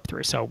to flip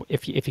through. So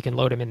if you can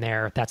load them in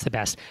there, that's the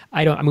best.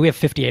 We have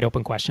 58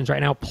 open questions right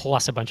now,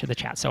 plus a bunch of the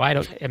chat. So I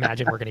don't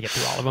imagine we're going to get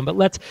through all of them, but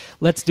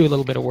let's do a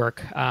little bit of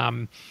work.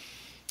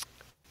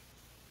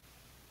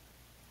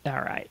 All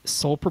right,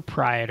 sole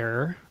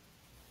proprietor.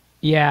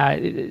 Yeah,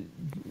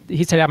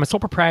 he said, I'm a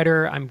sole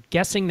proprietor. I'm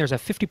guessing there's a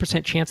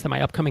 50% chance that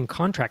my upcoming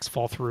contracts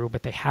fall through,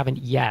 but they haven't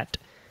yet.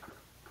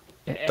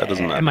 That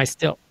doesn't matter. Am I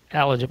still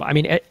eligible? I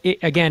mean,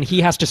 again, he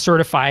has to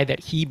certify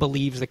that he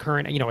believes the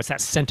current, it's that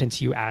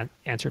sentence you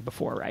answered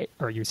before, right?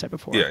 Or you said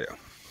before. Yeah.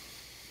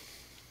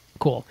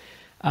 Cool.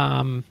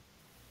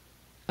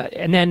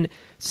 And then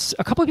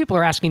a couple of people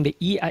are asking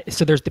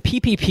so there's the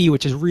PPP,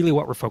 which is really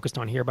what we're focused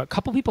on here, but a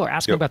couple of people are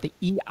asking about the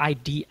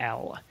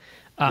EIDL.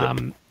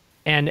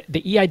 And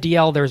the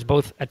EIDL, there's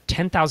both a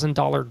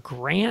 $10,000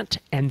 grant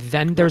and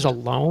then there's a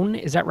loan.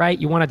 Is that right?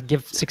 You want to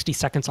give 60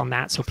 seconds on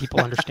that so people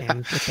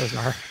understand what those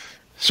are?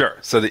 Sure.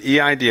 So the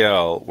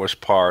EIDL was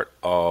part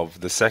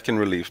of the second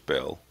relief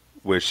bill,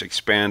 which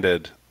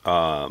expanded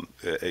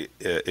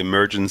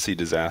emergency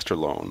disaster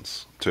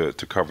loans to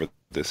cover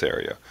this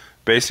area.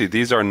 Basically,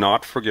 these are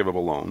not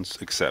forgivable loans,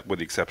 except with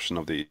the exception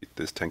of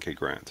this 10K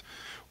grant.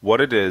 What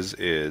it is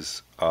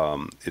it's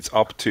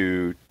up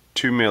to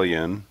 2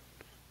 million.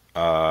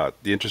 The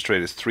interest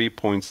rate is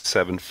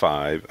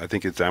 3.75. I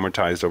think it's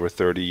amortized over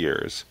 30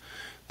 years.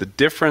 The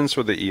difference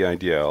with the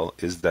EIDL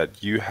is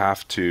that you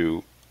have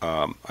to,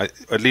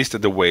 at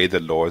least the way the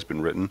law has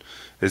been written,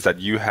 is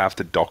that you have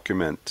to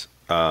document.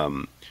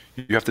 You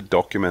have to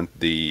document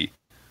the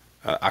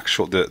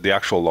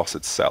actual loss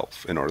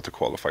itself in order to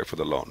qualify for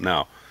the loan.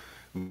 Now,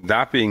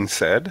 that being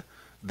said,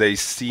 they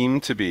seem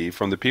to be,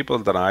 from the people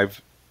that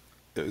I've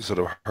sort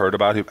of heard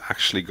about who've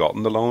actually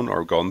gotten the loan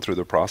or gone through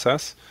the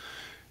process,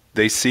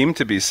 they seem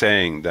to be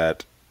saying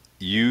that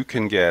you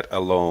can get a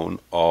loan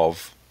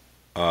of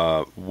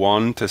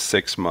 1 to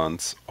 6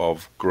 months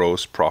of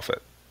gross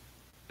profit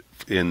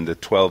in the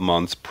 12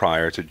 months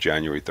prior to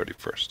January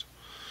 31st.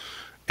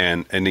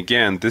 And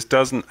again, this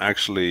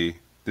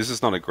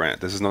is not a grant.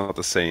 This is not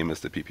the same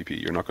as the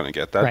PPP. You're not going to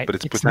get that, right. But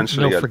it's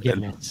potentially no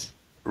forgiveness.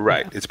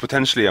 Right. Yeah. It's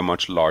potentially a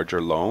much larger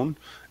loan,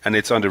 and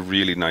it's under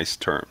really nice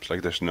terms.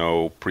 Like there's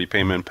no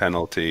prepayment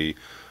penalty.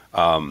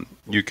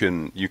 You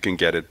can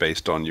get it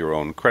based on your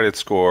own credit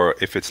score.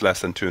 If it's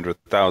less than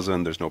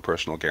 200,000, there's no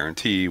personal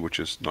guarantee, which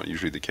is not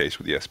usually the case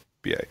with the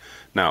SBA.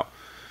 Now,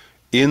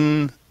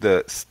 in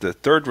the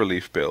third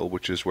relief bill,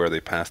 which is where they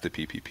passed the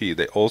PPP,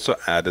 they also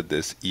added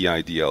this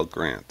EIDL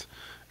grant.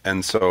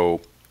 And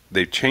so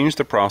they've changed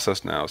the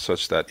process now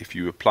such that if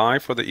you apply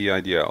for the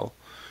EIDL,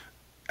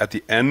 at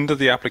the end of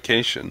the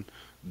application,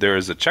 there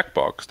is a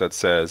checkbox that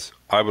says,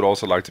 I would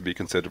also like to be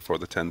considered for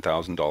the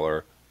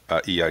 $10,000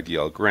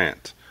 EIDL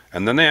grant.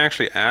 And then they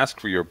actually ask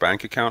for your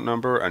bank account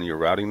number and your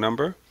routing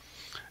number.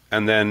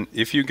 And then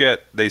if you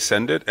they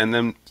send it, and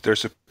then they're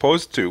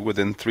supposed to,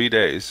 within 3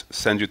 days,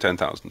 send you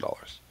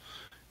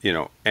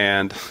 $10,000.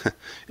 And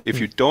if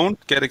you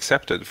don't get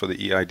accepted for the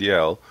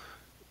EIDL,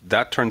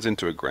 that turns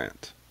into a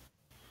grant.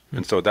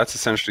 And so that's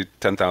essentially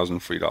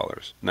 $10,000 free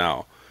dollars.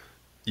 Now,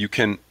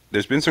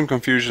 there's been some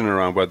confusion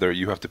around whether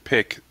you have to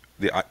pick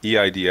the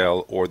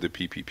EIDL or the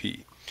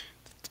PPP.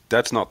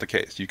 That's not the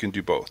case. You can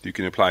do both. You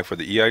can apply for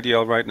the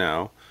EIDL right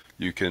now.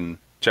 You can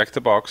check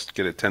the box,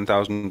 get a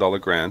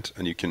 $10,000 grant,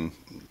 and you can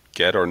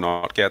get or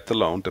not get the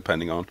loan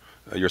depending on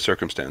your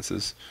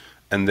circumstances.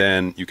 And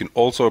then you can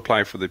also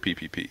apply for the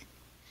PPP.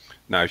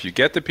 Now, if you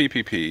get the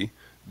PPP,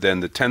 then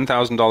the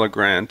 $10,000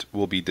 grant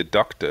will be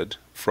deducted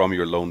from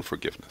your loan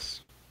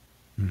forgiveness.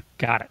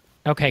 Got it.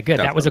 Okay, good.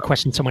 That was a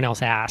question someone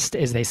else asked,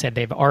 is they said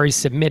they've already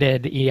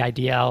submitted the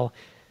EIDL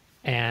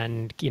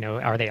and,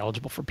 are they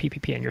eligible for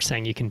PPP? And you're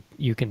saying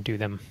you can do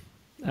them.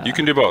 You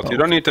can do both. You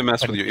don't need to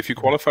mess with you. If you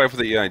qualify for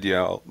the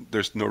EIDL,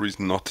 there's no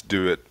reason not to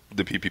do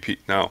the PPP.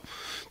 Now,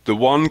 the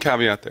one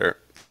caveat there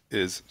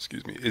is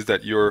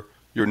that you're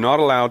not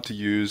allowed to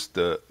use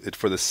it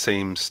for the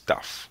same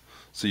stuff.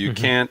 So you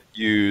can't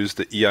use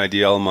the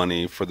EIDL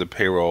money for the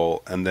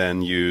payroll and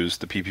then use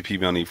the PPP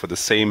money for the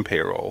same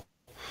payroll,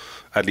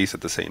 at least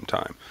at the same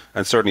time.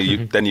 And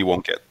certainly then you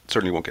won't get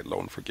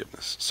loan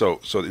forgiveness.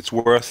 So it's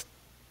worth,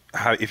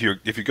 if you're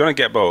going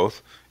to get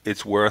both,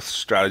 it's worth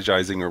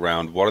strategizing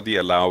around what are the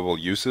allowable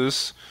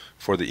uses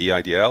for the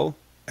EIDL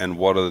and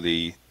what are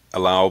the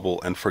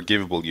allowable and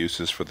forgivable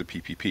uses for the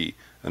PPP,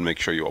 and make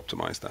sure you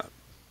optimize that.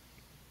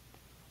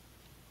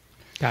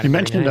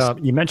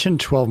 You mentioned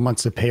 12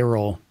 months of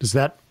payroll. Does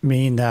that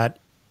mean that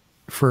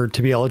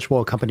to be eligible,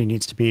 a company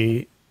needs to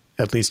be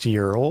at least a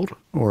year old,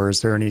 or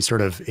is there any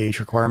sort of age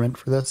requirement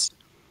for this?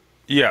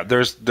 Yeah, there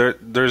is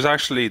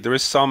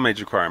some age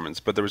requirements,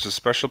 but there is a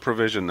special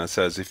provision that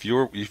says if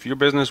your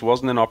business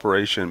wasn't in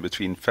operation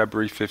between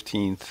February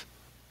 15th,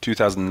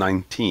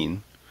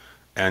 2019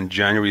 and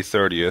January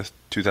 30th,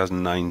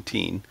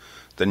 2019,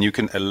 then you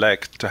can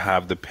elect to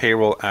have the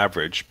payroll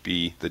average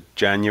be the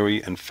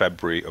January and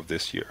February of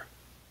this year.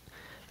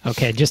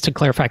 Okay, just to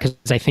clarify, because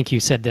I think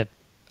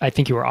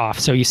you were off.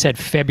 So you said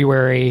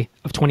February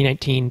of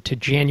 2019 to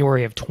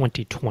January of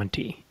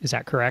 2020. Is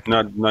that correct?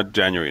 Not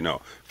January,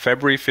 no.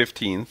 February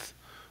 15th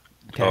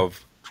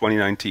of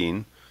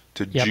 2019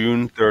 to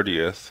June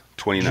 30th,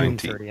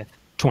 2019. June 30th,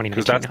 2019.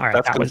 Because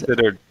that's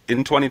considered,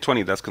 in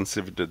 2020, that's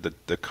considered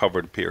the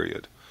covered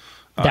period.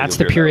 That's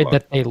the period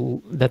that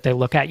they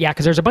look at. Yeah,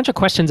 because there's a bunch of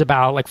questions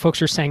about, like,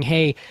 folks are saying,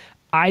 hey,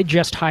 I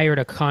just hired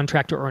a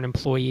contractor or an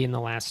employee in the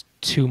last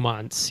 2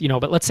 months,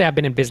 but let's say I've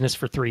been in business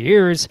for 3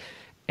 years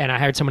and I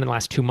hired someone in the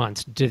last 2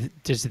 months.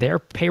 Does their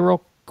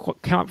payroll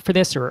count for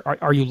this, or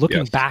are you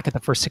looking back at the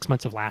first 6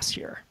 months of last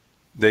year?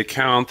 They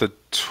count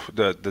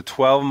the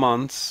 12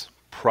 months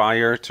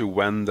prior to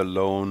when the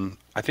loan,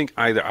 I think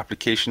either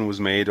application was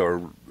made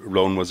or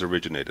loan was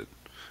originated.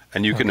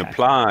 And you can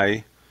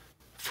apply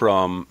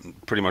from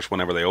pretty much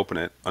whenever they open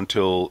it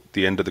until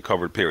the end of the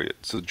covered period,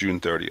 so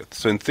June 30th.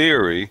 So in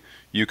theory,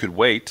 you could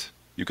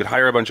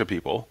hire a bunch of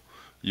people,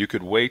 you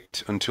could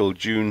wait until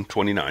June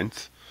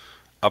 29th,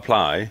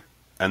 apply,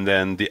 and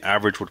then the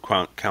average would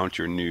count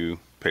your new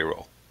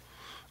payroll,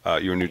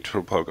 your new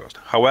total cost.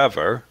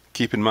 However,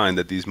 keep in mind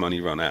that these money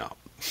run out.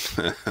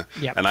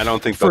 And I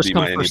don't think there'll be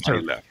any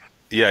money left.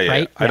 Yeah.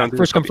 Right? I don't think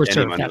First come, there'll be first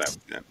any serve. money That's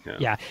left. Yeah.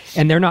 yeah.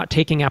 And they're not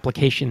taking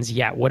applications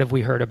yet. What have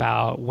we heard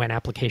about when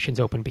applications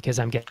open? Because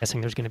I'm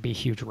guessing there's going to be a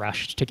huge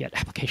rush to get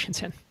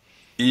applications in.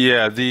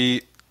 Yeah,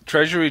 the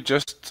Treasury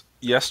just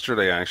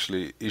yesterday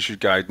actually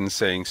issued guidance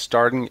saying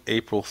starting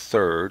April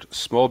 3rd,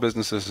 small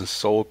businesses and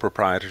sole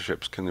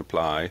proprietorships can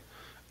apply,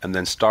 and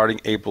then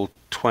starting April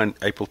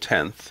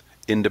 10th,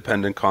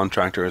 independent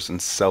contractors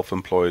and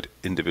self-employed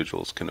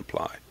individuals can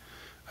apply.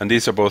 And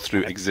these are both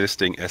through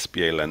existing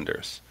SBA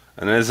lenders.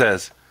 And it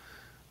says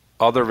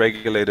other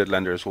regulated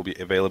lenders will be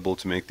available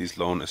to make these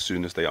loans as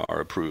soon as they are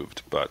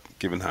approved. But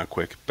given how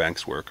quick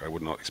banks work, I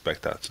would not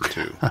expect that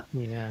to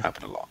Yeah.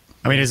 happen a lot.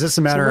 I mean, is this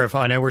a matter of,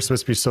 I know we're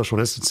supposed to be social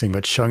distancing,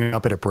 but showing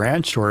up at a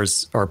branch, or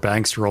are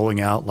banks rolling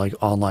out like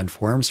online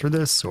forms for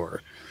this,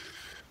 or?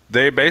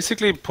 They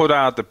basically put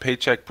out the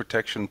Paycheck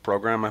Protection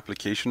Program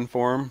application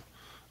form,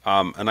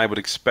 and I would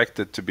expect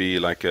it to be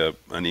like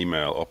an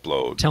email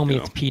upload. Tell me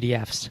you it's know.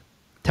 PDFs.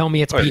 Tell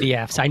me it's Oh,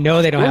 yeah. PDFs. I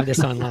know they don't have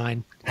this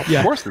online. Of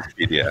course it's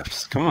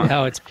PDFs. Come on.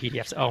 No, it's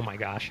PDFs. Oh my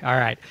gosh. All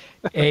right.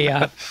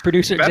 A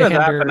producer Better that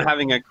Jahander. than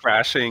having a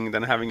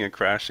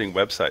crashing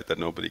website that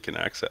nobody can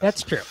access.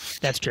 That's true.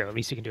 That's true. At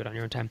least you can do it on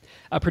your own time.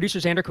 Producer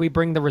Xander, can we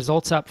bring the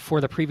results up for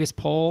the previous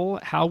poll?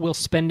 How will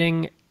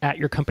spending at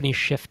your company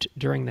shift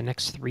during the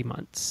next 3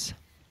 months?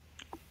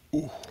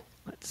 Ooh.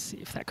 Let's see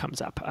if that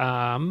comes up.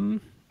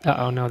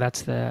 Uh-oh, no,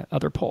 that's the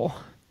other poll.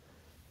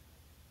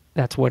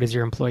 That's what is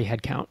your employee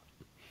headcount?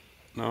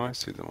 No, I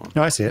see the one.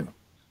 No, I see it.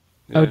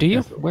 Yeah, Oh, do you?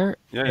 that's the one. Where?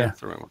 Yeah, Yeah. that's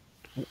the right one.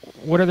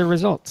 What are the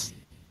results?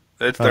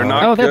 They're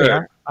not Oh, there good. they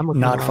are. I'm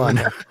looking Not wrong.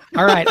 fun.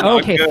 All right.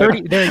 Okay. good.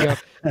 30. There you go.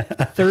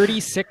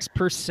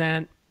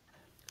 36%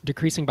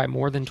 decreasing by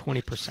more than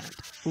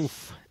 20%.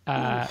 Oof.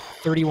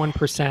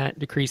 31%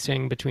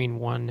 decreasing between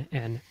 1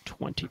 and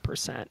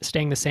 20%.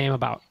 Staying the same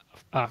about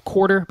a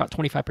quarter, about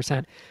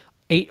 25%.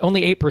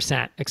 Only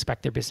 8%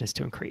 expect their business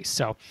to increase.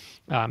 So,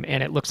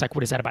 and it looks like,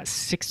 what is that, about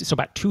 60? So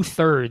about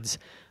 2/3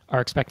 are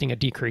expecting a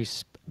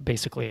decrease,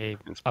 basically,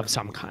 of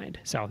some kind.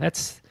 So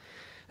that's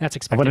I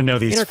expected. want to know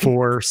these Inter-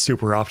 4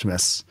 super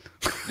optimists.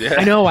 Yeah.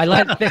 I know.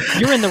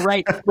 You're in the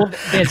right. Well,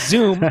 there's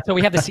Zoom, so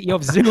we have the CEO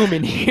of Zoom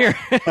in here,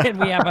 and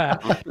we have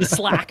the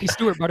Slack.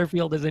 Stuart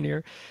Butterfield is in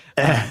here.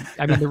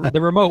 I mean,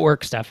 the remote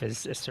work stuff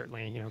is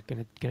certainly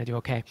gonna do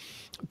okay.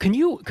 Can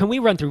we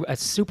run through a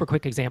super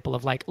quick example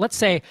of, like, let's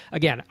say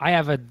again, I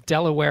have a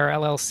Delaware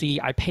LLC.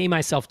 I pay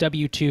myself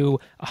W-2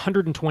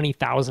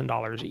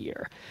 $120,000 a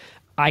year.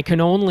 I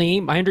can only,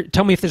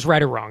 tell me if this is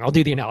right or wrong. I'll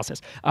do the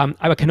analysis.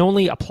 I can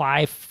only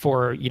apply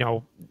for,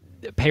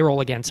 payroll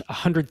against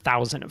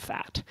 100,000 of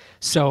that.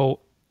 So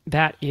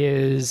that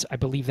is, I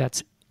believe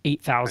that's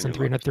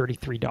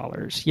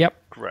 $8,333. Yep.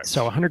 Correct.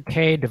 So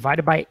 100K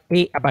divided by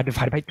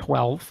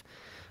 12.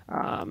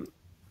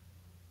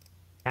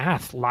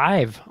 Math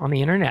live on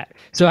the internet.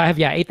 So I have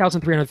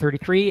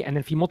 8,333, and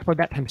then if you multiply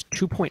that times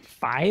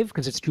 2.5,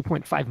 because it's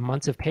 2.5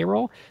 months of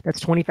payroll, that's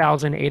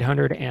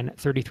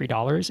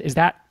 $20,833. Is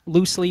that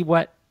loosely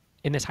what,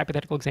 in this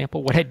hypothetical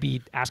example, what I'd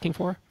be asking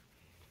for?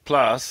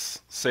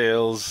 Plus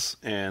sales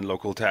and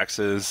local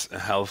taxes,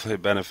 health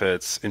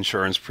benefits,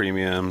 insurance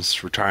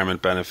premiums,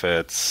 retirement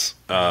benefits.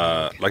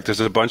 Like there's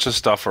a bunch of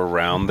stuff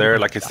around there.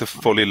 Like it's the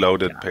fully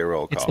loaded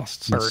payroll It's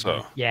costs. the burden.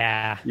 So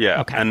Yeah.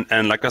 yeah, Okay.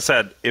 and like I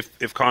said,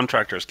 if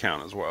contractors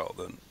count as well,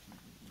 then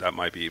that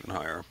might be even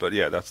higher. But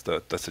yeah, that's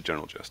the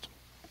general gist.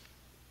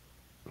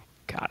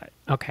 Got it.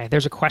 Okay.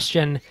 There's a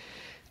question.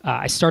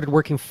 I started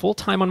working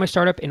full-time on my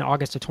startup in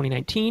August of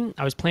 2019.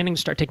 I was planning to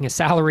start taking a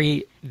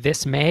salary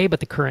this May, but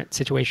the current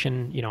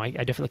situation, I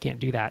definitely can't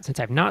do that. Since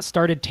I've not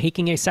started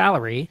taking a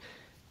salary,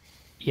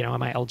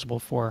 am I eligible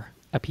for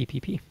a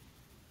PPP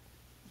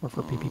or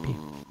for PPP?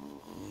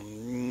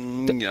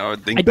 I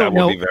think I that don't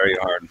know. would be very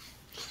hard.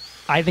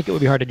 I think it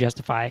would be hard to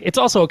justify. It's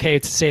also okay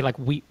to say, like,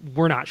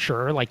 we're not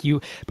sure. Like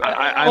I'm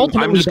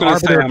I'm just going to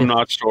say I'm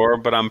not sure,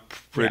 but I'm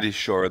pretty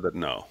sure that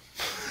no.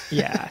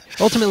 Yeah.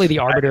 Ultimately, the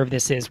arbiter of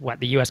this is what?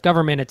 The U.S.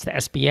 government, it's the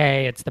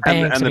SBA, it's the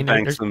banks. And the I mean,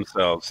 banks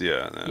themselves,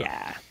 yeah.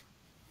 Yeah.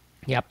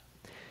 Yep.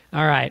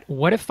 All right.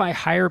 What if I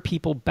hire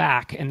people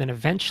back and then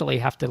eventually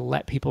have to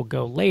let people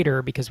go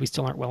later because we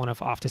still aren't well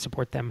enough off to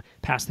support them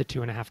past the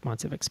 2.5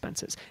 months of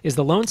expenses? Is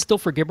the loan still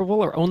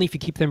forgivable, or only if you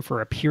keep them for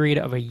a period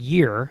of a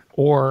year,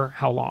 or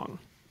how long?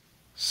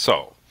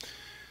 So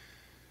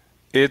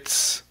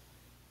it's,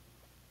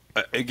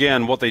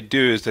 again, what they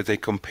do is that they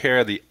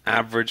compare the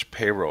average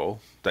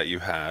payroll that you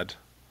had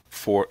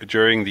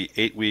during the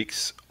 8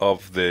 weeks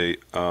of the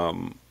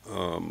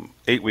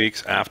 8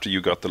 weeks after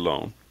you got the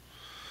loan,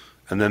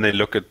 and then they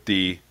look at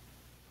the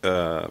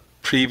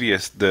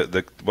previous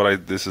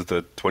this is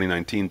the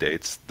 2019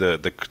 dates,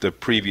 the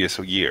previous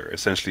year.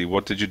 Essentially,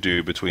 what did you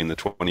do between the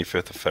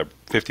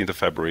 15th of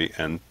February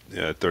and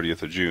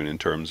 30th of June in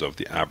terms of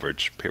the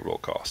average payroll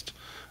cost,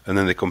 and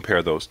then they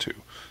compare those two.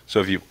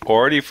 So if you've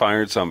already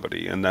fired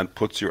somebody and that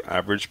puts your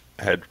average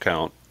head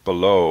count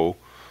below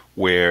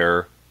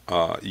where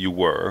you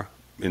were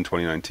in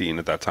 2019,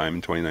 at that time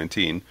in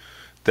 2019,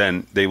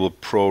 then they will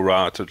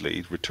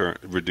pro-ratedly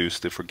reduce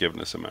the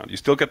forgiveness amount. You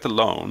still get the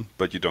loan,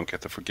 but you don't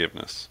get the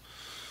forgiveness.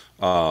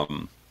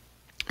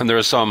 And there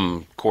are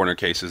some corner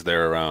cases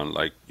there around,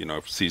 like,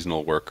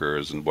 seasonal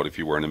workers and what if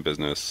you weren't in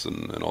business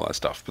and all that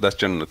stuff. But that's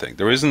generally the thing.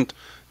 There isn't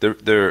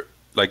there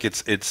like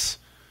it's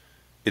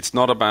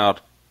not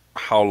about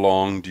how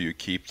long do you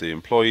keep the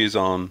employees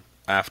on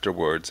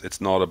afterwards.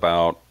 It's not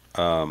about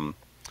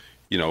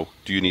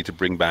do you need to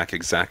bring back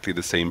exactly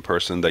the same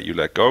person that you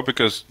let go,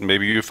 because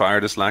maybe you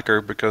fired a slacker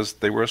because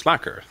they were a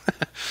slacker.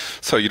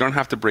 So you don't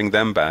have to bring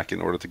them back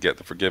in order to get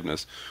the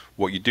forgiveness.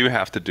 What you do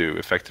have to do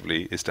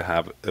effectively is to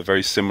have a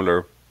very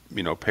similar,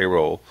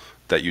 payroll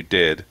that you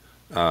did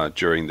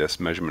during this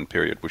measurement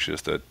period, which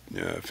is the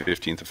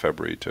 15th of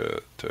February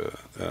to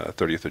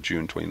 30th of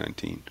June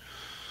 2019.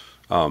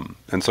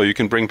 And so you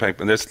can bring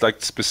back, and there's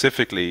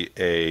specifically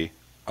a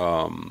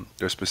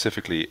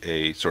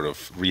sort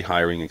of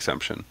rehiring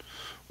exemption,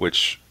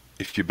 which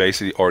if you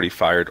basically already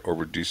fired or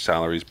reduced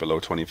salaries below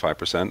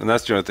 25%, and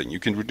that's the other thing, you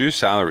can reduce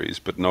salaries,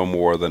 but no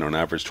more than on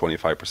average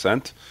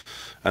 25%,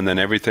 and then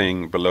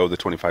everything below the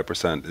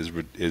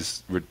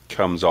 25%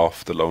 comes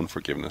off the loan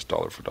forgiveness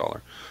dollar for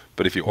dollar.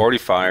 But if you already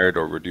fired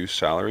or reduced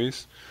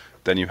salaries,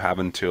 then you have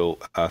until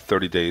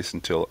 30 days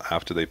until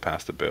after they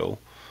pass the bill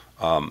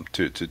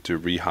to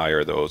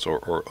rehire those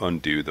or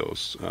undo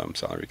those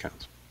salary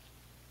counts.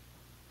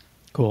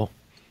 Cool.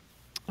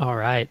 All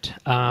right.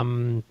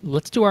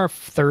 Let's do our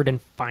third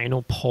and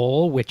final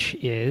poll, which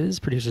is,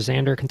 producer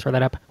Xander can throw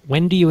that up.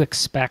 When do you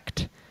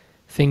expect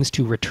things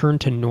to return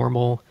to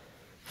normal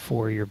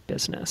for your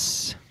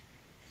business?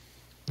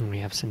 And we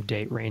have some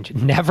date range.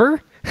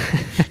 Never?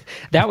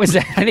 That was,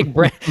 I think,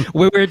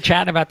 we were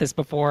chatting about this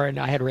before, and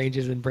I had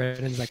ranges, and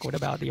Brendan's like, what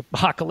about the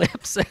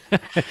apocalypse?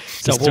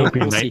 So we'll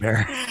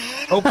nightmare.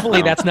 See.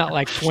 Hopefully that's not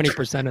like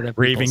 20% of the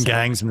raving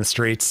gangs in the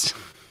streets.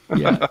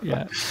 Yeah.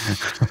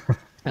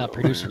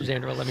 Producer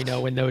Xander will let me know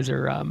when those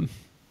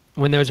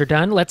are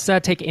done. Let's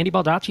take Andy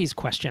Baldacci's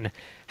question.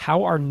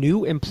 How are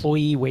new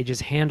employee wages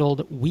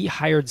handled? We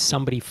hired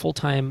somebody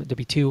full-time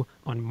W-2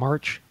 on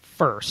March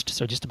 1st,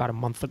 so just about a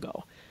month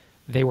ago.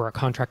 They were a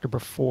contractor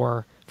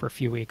before for a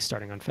few weeks,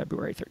 starting on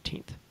February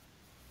 13th.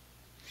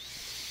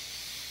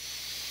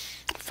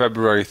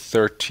 February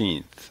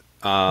 13th.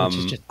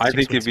 I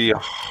think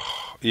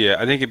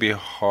it'd be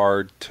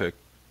hard to.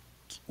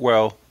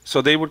 Well,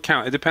 so they would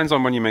count. It depends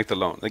on when you make the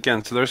loan.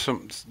 Again, so there's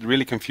some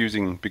really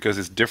confusing because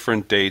it's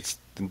different dates.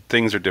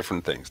 Things are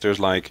different things. There's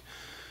like,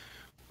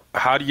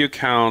 how do you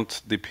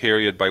count the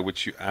period by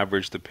which you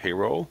average the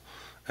payroll?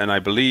 And I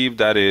believe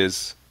that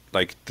is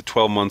like the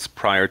 12 months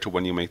prior to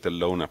when you make the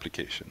loan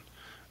application.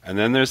 And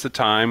then there's the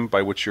time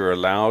by which you're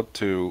allowed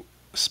to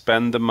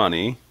spend the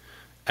money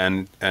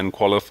and on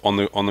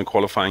the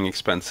qualifying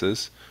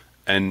expenses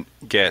and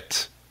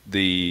get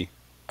the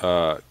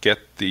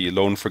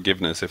loan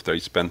forgiveness if they're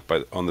spent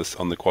on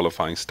the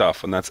qualifying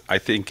stuff. And that's, I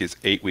think, is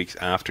 8 weeks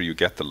after you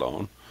get the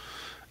loan.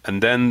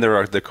 And then there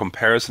are the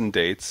comparison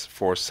dates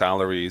for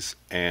salaries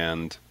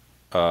and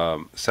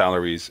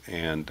headcount,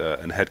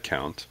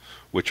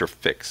 which are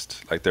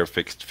fixed. Like they're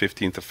fixed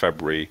 15th of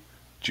February,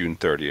 June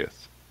 30th.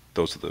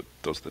 Those are the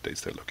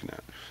dates they're looking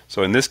at.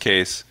 So in this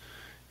case,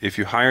 if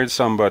you hired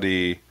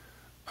somebody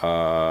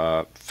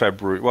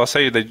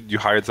say that you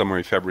hired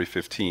somebody February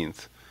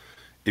 15th,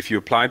 if you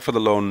applied for the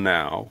loan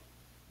now,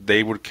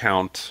 they would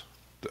count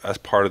as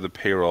part of the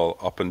payroll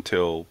up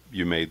until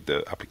you made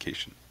the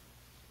application.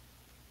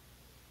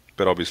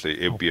 But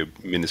obviously, it would be a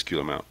minuscule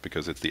amount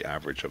because it's the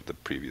average of the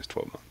previous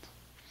 12 months.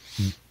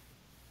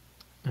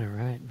 All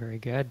right, very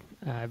good.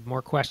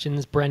 More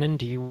questions. Brennan,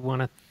 do you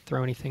want to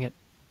throw anything at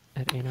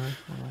Einar?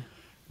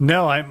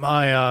 No,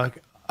 I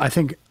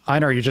think,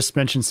 Einar, you just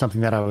mentioned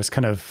something that I was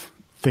kind of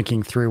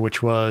thinking through,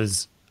 which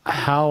was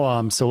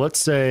how, so let's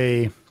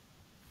say,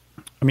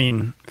 I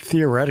mean,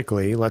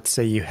 theoretically, let's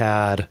say you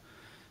had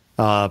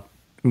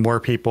more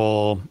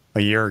people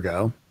a year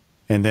ago,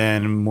 and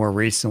then more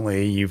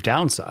recently you've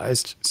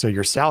downsized. So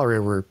your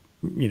salary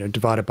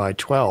divided by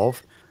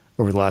 12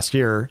 over the last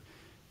year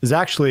is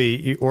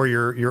actually, or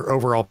your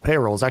overall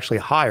payroll is actually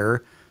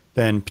higher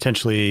than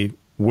potentially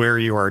where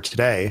you are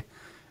today.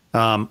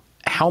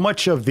 How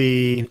much of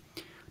the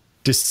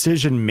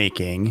decision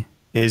making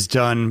is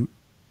done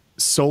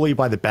solely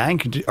by the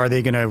bank? Are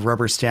they going to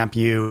rubber stamp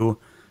you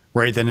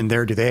right then and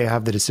there? Do they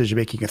have the decision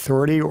making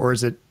authority, or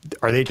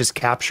are they just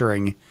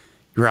capturing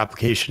your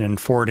application and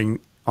forwarding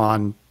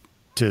on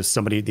to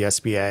somebody at the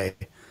SBA?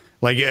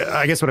 Like,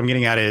 I guess what I'm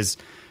getting at is,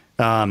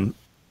 I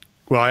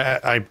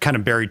kind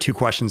of buried two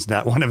questions in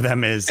that. One of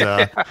them is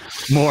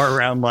more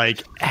around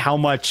like, how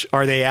much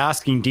are they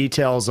asking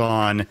details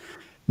on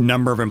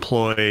number of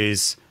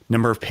employees,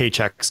 number of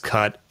paychecks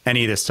cut,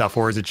 any of this stuff?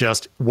 Or is it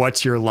just,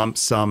 what's your lump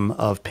sum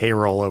of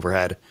payroll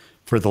overhead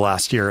for the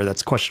last year?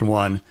 That's question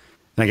one.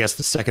 And I guess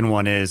the second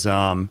one is,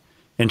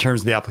 in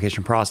terms of the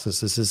application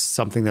process, is this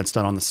something that's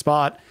done on the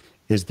spot?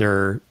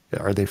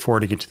 Are they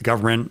forwarding it to the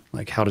government?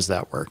 Like, how does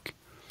that work?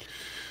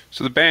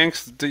 So the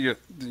banks,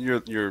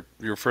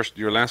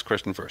 your last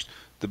question first.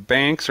 The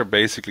banks are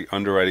basically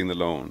underwriting the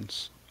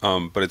loans,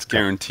 but it's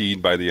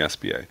guaranteed by the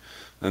SBA.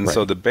 And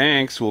so the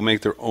banks will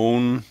make their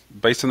own,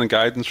 based on the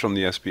guidance from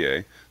the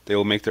SBA, they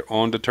will make their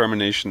own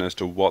determination as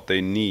to what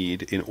they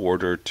need in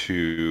order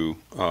to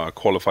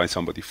qualify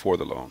somebody for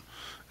the loan.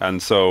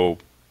 And so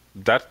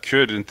that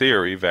could, in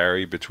theory,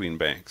 vary between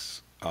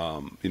banks.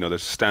 There's a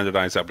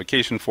standardized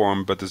application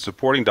form, but the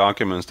supporting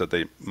documents that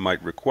they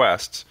might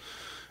request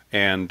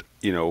and,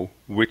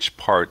 which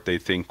part they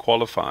think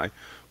qualify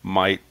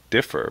might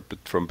differ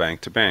from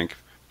bank to bank,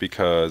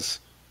 because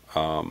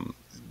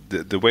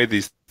the way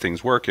these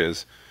things work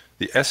is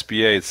the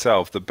SBA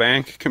itself, the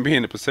bank can be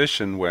in a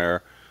position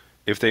where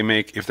if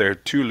they're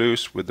too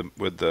loose with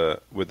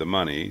the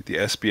money, the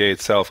SBA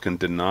itself can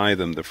deny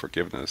them the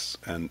forgiveness,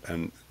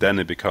 and then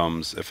it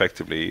becomes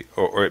effectively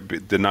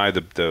deny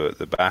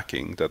the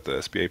backing that the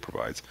SBA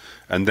provides,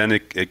 and then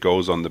it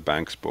goes on the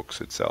bank's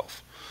books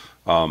itself.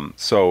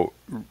 So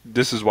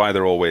this is why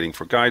they're all waiting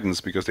for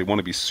guidance, because they want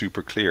to be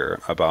super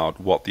clear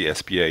about what the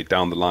SBA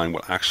down the line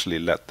will actually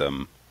let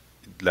them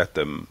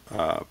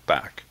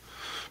back.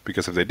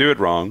 Because if they do it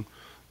wrong,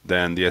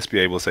 then the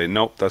SBA will say,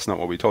 nope, that's not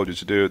what we told you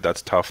to do.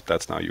 That's tough.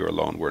 That's now your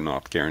loan. We're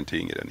not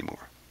guaranteeing it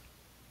anymore.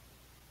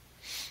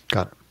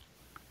 Got it.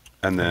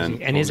 And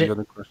then, and is it?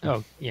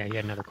 Oh, yeah, you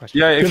had another question.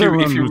 Yeah, if you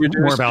reduce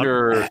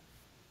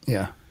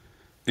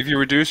if you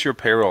reduce your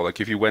payroll,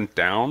 like if you went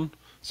down,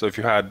 so if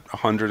you had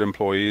 100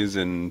 employees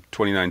in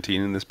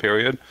 2019 in this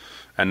period,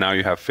 and now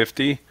you have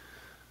 50,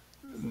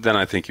 then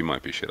I think you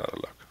might be shit out of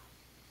luck.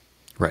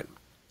 Right.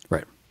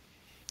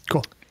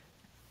 Cool.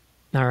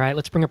 All right,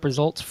 let's bring up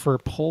results for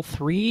poll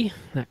 3.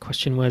 That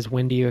question was,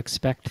 when do you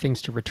expect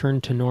things to return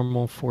to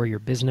normal for your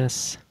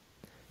business?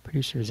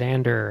 Producer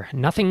Xander,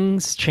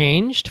 nothing's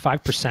changed,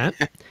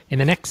 5%. In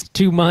the next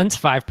 2 months,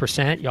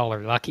 5%. Y'all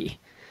are lucky.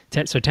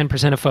 So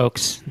 10% of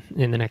folks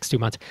in the next 2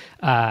 months.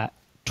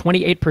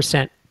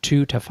 28%,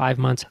 2 to 5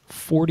 months.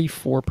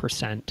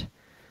 44%,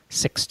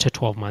 6 to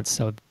 12 months.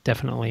 So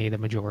definitely the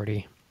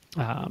majority,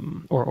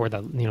 or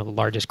the the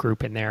largest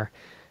group in there.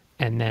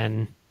 And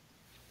then,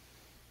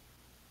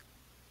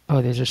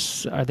 are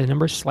the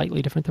numbers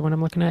slightly different than what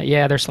I'm looking at?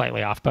 Yeah, they're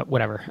slightly off, but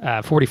whatever.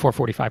 44,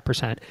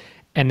 45%.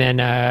 And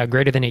then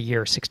greater than a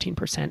year,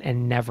 16%,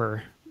 and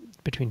never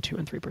between 2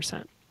 and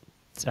 3%.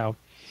 So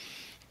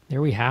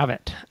there we have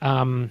it.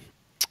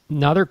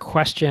 Another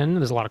question.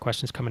 There's a lot of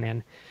questions coming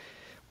in.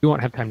 We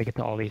won't have time to get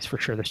to all these for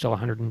sure. There's still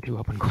 102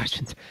 open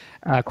questions.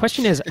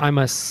 Question is, I'm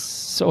a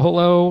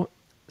solo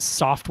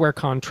software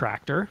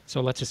contractor,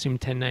 so let's assume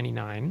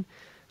 1099.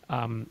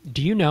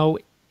 Do you know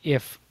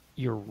if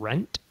your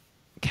rent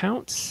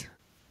counts?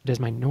 Does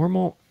my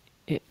normal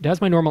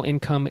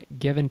income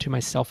given to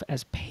myself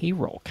as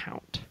payroll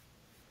count?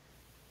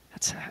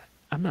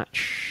 I'm not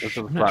sure. That's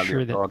a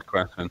slightly broad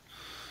question.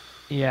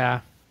 Yeah.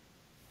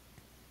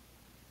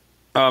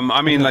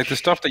 Like the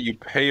stuff that you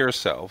pay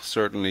yourself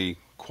certainly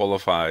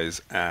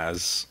qualifies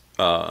as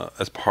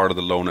part of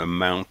the loan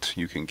amount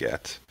you can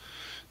get.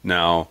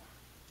 Now,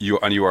 you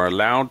are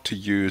allowed to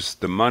use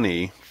the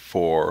money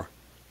for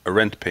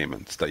rent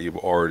payments that you've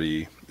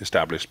already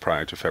established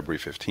prior to February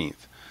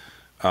 15th.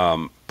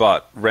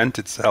 But rent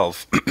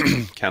itself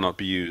cannot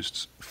be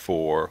used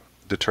for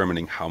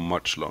determining how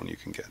much loan you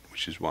can get,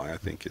 which is why I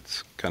think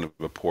it's kind of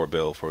a poor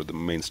bill for the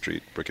Main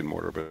Street brick and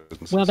mortar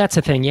businesses. Well, that's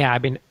the thing. Yeah,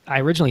 I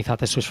originally thought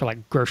this was for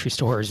like grocery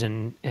stores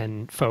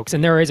and folks.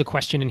 And there is a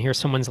question in here.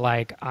 Someone's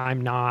like,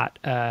 I'm not,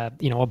 a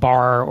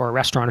bar or a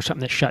restaurant or something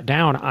that's shut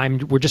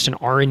down. We're just an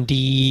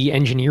R&D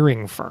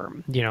engineering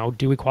firm.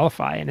 Do we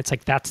qualify? And it's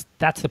like that's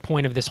the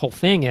point of this whole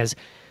thing is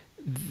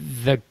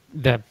the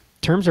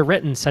terms are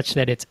written such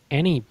that it's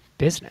any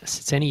business.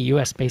 It's any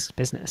U.S. based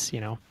business.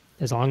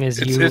 As long as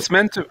it's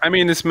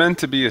meant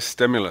to be a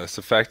stimulus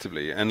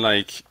effectively. And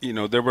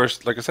there was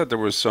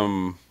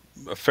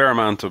a fair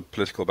amount of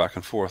political back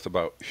and forth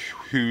about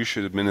who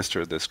should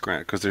administer this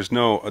grant, because there's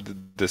no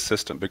this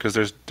system, because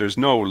there's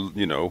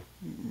no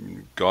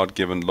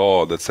God-given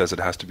law that says it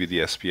has to be the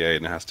SBA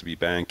and it has to be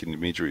bank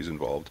intermediaries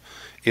involved.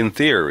 In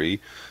theory,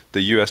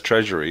 the U.S.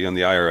 Treasury and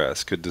the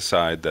IRS could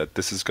decide that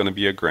this is going to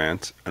be a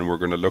grant, and we're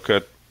going to look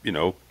at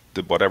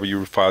whatever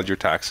you filed your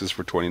taxes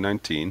for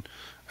 2019.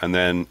 And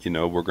then,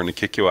 we're going to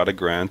kick you out of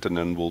grant, and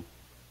then we'll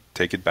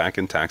take it back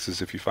in taxes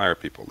if you fire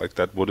people. Like,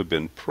 that would have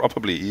been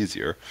probably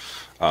easier,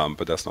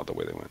 but that's not the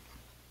way they went.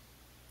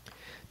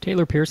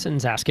 Taylor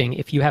Pearson's asking,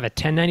 if you have a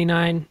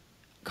 1099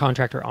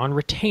 contractor on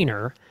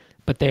retainer,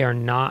 but they are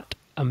not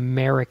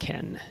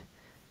American,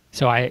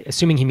 so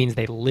assuming he means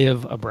they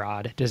live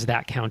abroad, does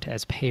that count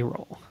as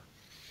payroll?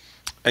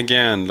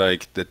 Again,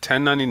 like the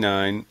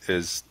 1099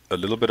 is a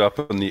little bit up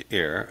in the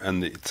air,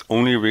 and it's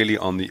only really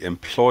on the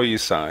employee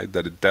side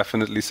that it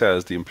definitely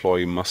says the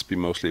employee must be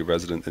mostly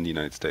resident in the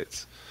United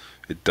States.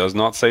 It does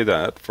not say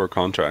that for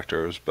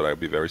contractors, but I'd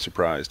be very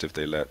surprised if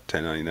they let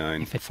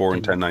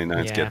foreign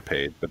 1099s get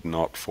paid, but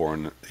not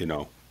foreign,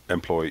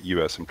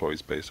 U.S.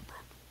 employees based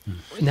abroad.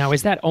 Now,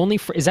 is that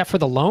for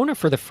the loan or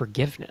for the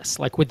forgiveness?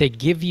 Like, would they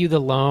give you the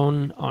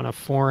loan on a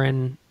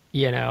foreign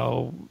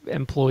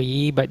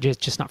employee, but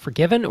just not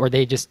forgiven, or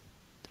they just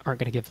aren't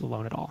going to give the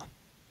loan at all?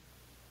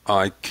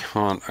 I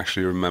can't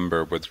actually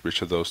remember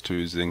which of those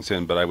two things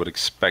in, but I would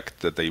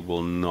expect that they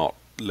will not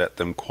let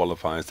them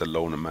qualify as the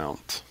loan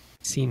amount.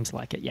 Seems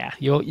like it. Yeah,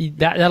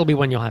 that'll be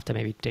one you'll have to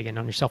maybe dig in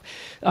on yourself.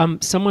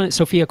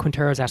 Sophia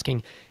Quintero is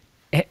asking,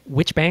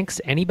 which banks?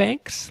 Any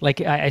banks?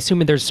 Like, I assume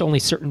there's only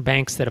certain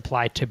banks that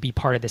apply to be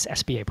part of this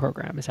SBA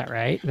program. Is that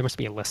right? There must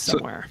be a list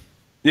somewhere.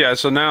 Yeah,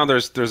 so now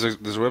there's a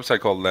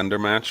website called Lender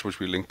Match, which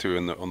we link to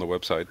on the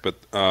website, but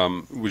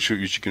which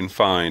you can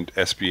find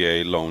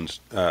SBA loans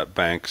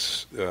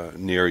banks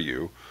near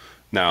you.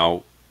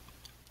 Now,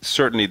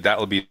 certainly that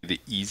will be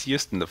the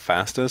easiest and the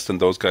fastest, and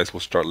those guys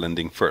will start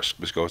lending first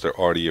because they're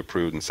already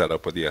approved and set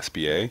up with the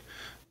SBA.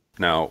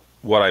 Now,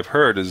 what I've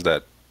heard is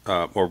that,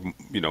 or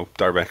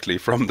directly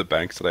from the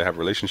banks that I have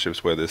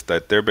relationships with, is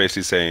that they're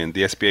basically saying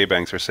the SBA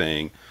banks are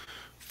saying,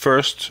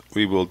 first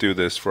we will do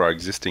this for our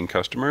existing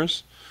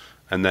customers.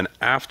 And then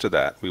after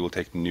that, we will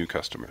take new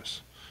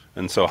customers.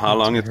 And so how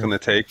long it's going to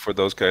take for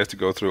those guys to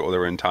go through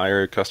their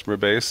entire customer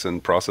base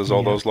and process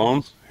all those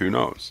loans, who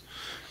knows?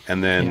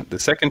 And then the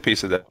second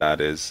piece of that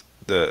is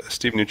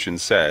Steve Mnuchin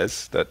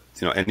says that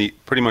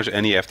pretty much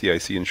any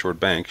FDIC insured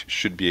bank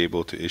should be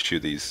able to issue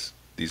these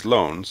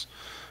loans.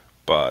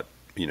 But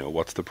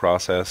what's the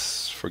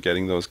process for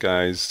getting those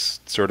guys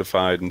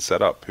certified and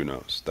set up? Who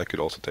knows? That could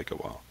also take a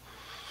while.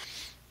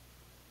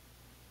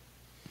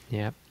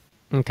 Yeah.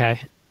 Okay.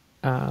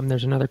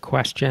 There's another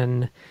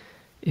question.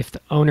 If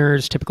the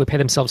owners typically pay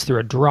themselves through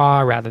a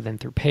draw rather than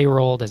through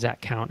payroll, does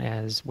that count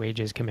as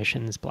wages,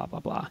 commissions, blah, blah,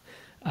 blah?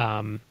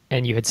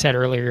 And you had said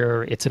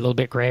earlier it's a little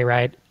bit gray,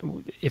 right?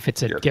 If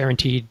it's a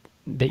guaranteed,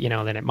 that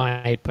then it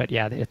might. But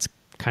yeah, it's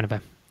kind of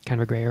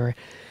a gray area.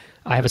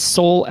 I have a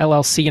sole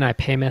LLC and I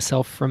pay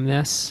myself from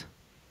this.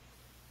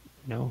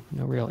 No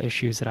real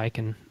issues that I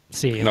can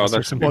see. No,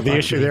 the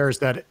issue there is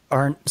that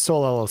aren't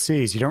sole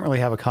LLCs. You don't really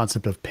have a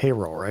concept of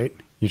payroll, right?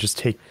 You just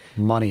take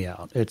money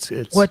out. It's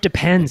well, it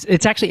depends.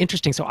 It's actually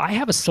interesting. So I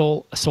have a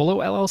solo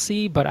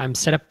LLC, but I'm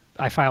set up.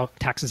 I file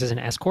taxes as an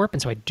S corp,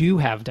 and so I do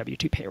have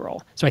W-2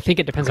 payroll. So I think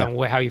it depends on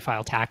how you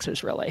file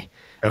taxes, really.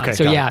 Okay.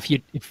 So yeah, if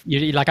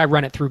you like, I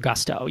run it through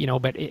Gusto,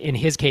 but in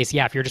his case,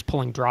 yeah, if you're just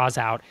pulling draws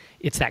out,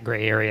 it's that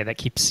gray area that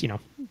keeps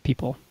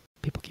people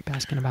keep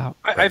asking about.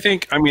 I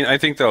think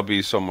they'll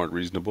be somewhat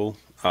reasonable.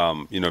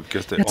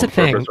 Because the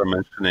purpose are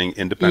mentioning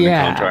independent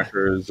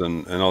contractors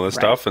and all this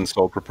stuff, and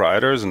sole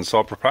proprietors,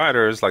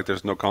 like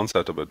there's no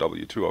concept of a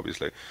W-2,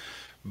 obviously.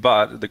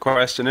 But the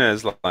question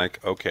is, like,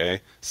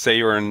 okay, say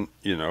you're in,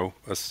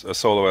 a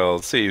solo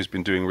LLC who's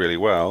been doing really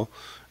well,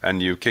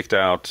 and you kicked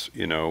out,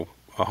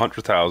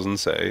 100,000,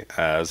 say,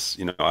 as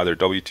either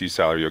W-2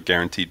 salary or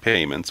guaranteed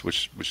payments,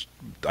 which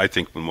I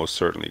think will most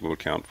certainly will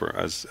count for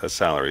as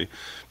salary.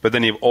 But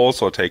then you've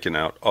also taken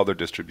out other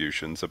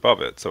distributions above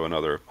it, so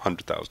another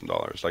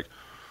 $100,000. Like,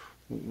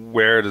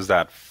 where does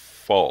that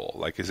fall?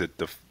 Like, is it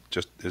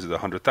is it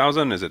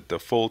 100,000? Is it the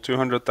full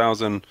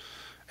 200,000?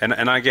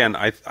 And again,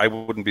 I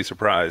wouldn't be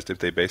surprised if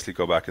they basically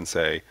go back and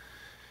say,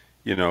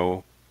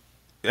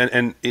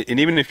 and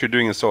even if you're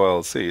doing a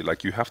sole LLC,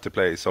 like, you have to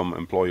pay some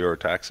employer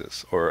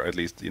taxes, or at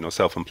least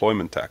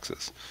self-employment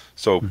taxes.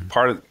 So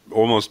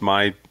almost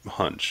my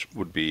hunch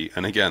would be,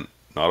 and again,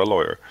 not a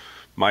lawyer,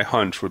 my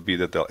hunch would be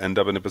that they'll end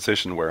up in a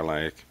position where,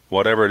 like,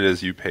 whatever it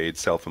is you paid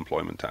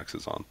self-employment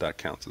taxes on, that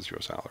counts as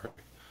your salary,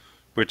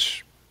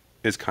 which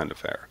is kind of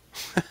fair.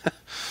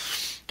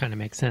 Kind of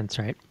makes sense,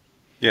 right?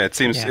 Yeah, it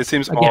seems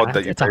odd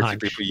that you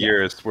basically for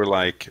years were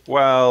like,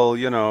 well,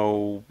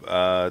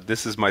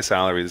 this is my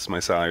salary,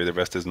 the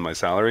rest isn't my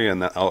salary,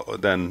 and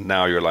then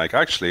now you're like,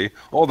 actually,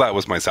 all that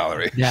was my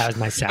salary. That was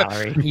my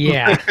salary.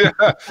 Yeah.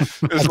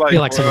 It's I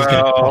feel like someone's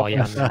going to call you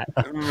on that.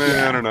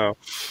 Man, I don't know.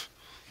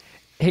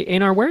 Hey,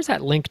 Einar, where's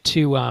that link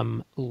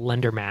to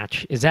Lender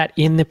Match? Is that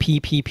in the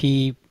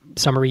PPP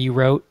summary you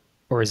wrote,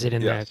 or is it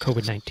in the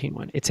COVID-19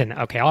 one? It's in.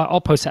 Okay,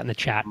 I'll post that in the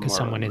chat because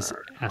someone is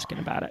asking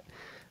about it.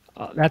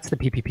 That's the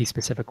PPP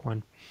specific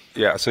one.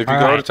 Yeah, so if you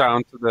go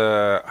down to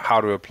the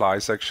how to apply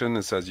section,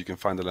 it says you can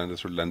find the lender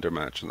through Lender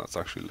Match, and that's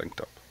actually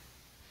linked up.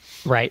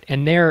 Right,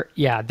 and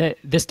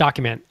this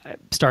document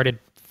started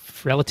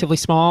relatively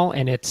small,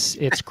 and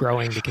it's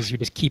growing because you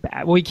keep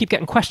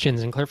getting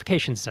questions and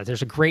clarifications. So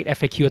there's a great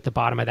FAQ at the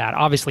bottom of that.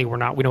 Obviously, we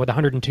know with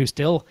 102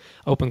 still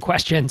open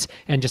questions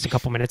and just a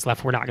couple minutes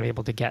left, we're not going to be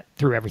able to get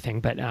through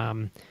everything. But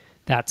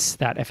that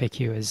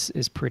FAQ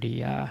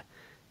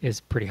is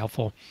pretty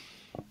helpful.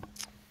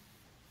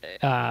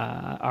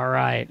 All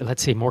right,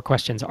 let's see, more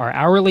questions. Are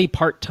hourly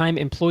part-time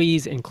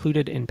employees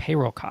included in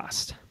payroll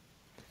cost?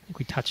 I think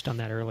we touched on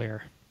that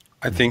earlier.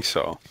 I think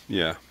so.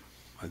 Yeah,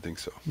 I think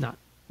so. Not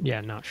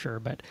sure,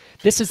 but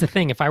this is the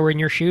thing. If I were in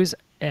your shoes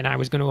and I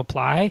was going to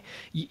apply,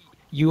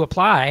 you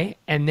apply,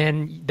 and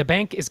then the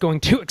bank is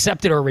going to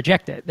accept it or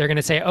reject it. They're going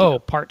to say, "Oh,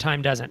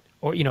 part-time doesn't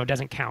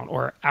count,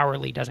 or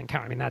hourly doesn't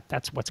count." I mean,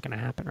 that's what's going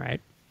to happen,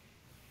 right?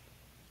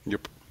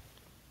 Yep.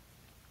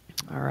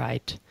 All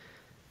right.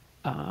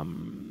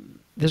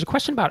 There's a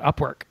question about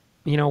Upwork.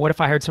 What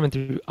if I hired someone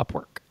through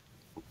Upwork?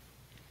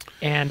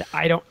 And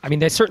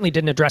they certainly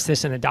didn't address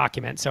this in the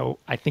document, so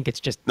I think it's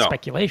just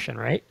speculation,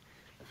 right?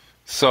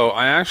 So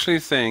I actually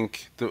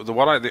think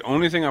the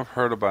only thing I've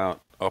heard about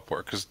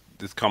Upwork, because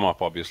it's come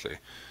up obviously,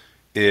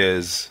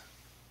 is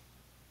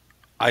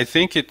I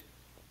think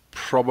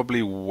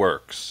probably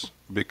works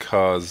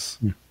because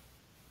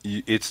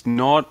it's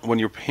not, when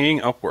you're paying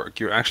Upwork,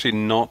 you're actually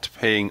not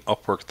paying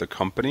Upwork the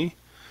company,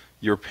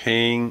 you're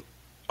paying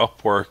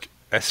Upwork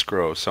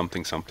escrow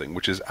something something,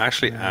 which is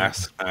actually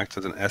acts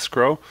as an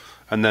escrow,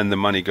 and then the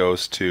money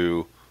goes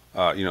to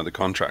the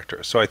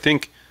contractor. So I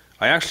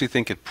actually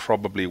think it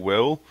probably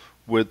will,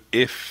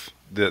 if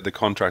the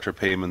contractor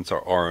payments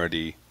are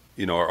already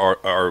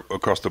are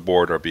across the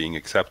board are being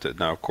accepted.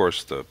 Now, of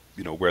course,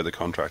 where the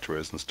contractor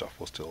is and stuff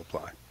will still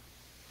apply.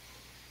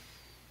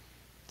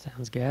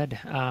 Sounds good.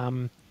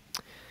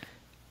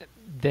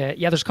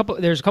 There's a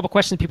couple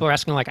questions people are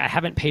asking, like, I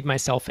haven't paid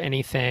myself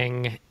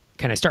anything.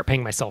 Can I start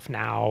paying myself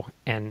now?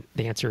 And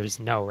the answer is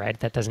no, right?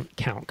 That doesn't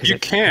count because you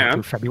can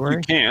through February.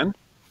 You can,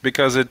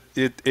 because it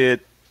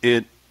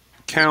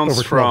counts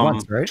Over 12 from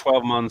months, right?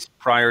 12 months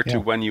prior to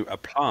when you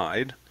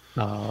applied.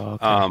 Oh,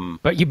 okay.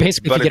 But you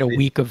basically, if you get a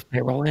week of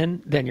payroll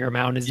in, then your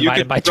amount is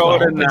divided by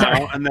 12. You can throw it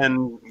in now and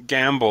then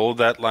gamble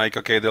that, like,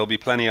 okay, there'll be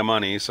plenty of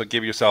money, so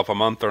give yourself a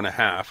month and a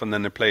half, and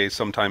then it plays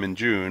sometime in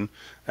June,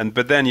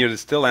 but then you'd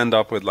still end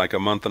up with like a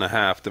month and a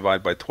half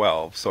divided by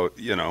 12. So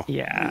it'll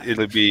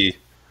be.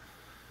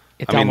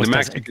 The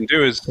max you can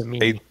do is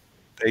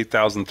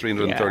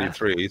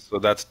 8,333. So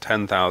that's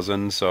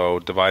 10,000. So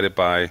divide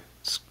by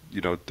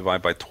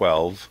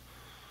 12.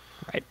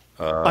 Right.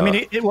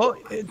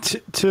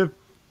 To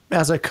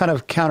as a kind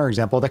of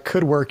counterexample, that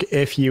could work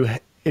if you've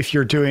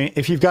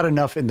got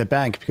enough in the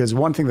bank, because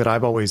one thing that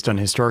I've always done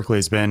historically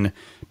has been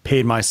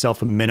paid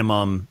myself a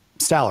minimum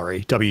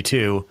salary,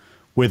 W-2,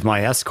 with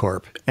my S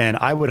Corp, and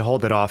I would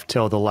hold it off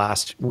till the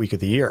last week of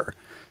the year.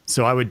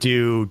 So I would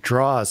do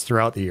draws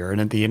throughout the year,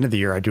 and at the end of the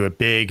year, I'd do a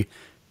big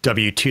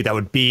W-2 that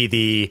would be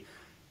the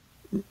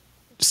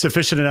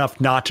sufficient enough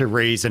not to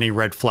raise any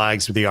red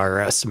flags with the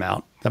IRS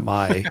amount that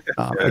my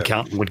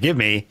accountant would give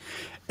me.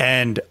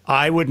 And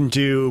I wouldn't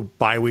do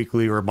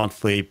biweekly or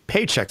monthly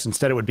paychecks.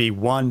 Instead, it would be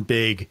one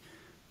big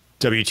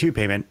W-2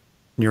 payment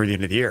near the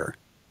end of the year.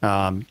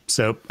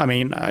 So,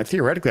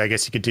 theoretically, I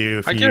guess you could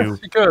do. I guess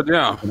you could,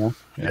 yeah.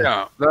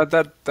 Yeah,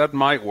 that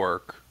might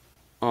work.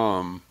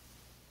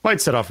 Might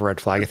set off a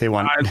red flag if they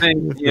want. I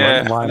think,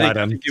 I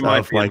think you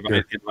might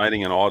be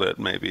inviting an audit,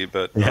 maybe,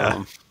 but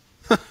yeah.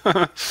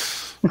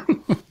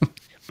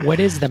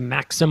 What is the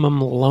maximum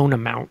loan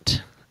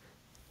amount?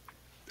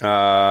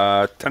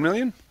 10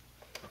 million.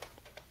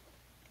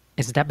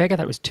 Is it that big? I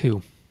thought it was 2.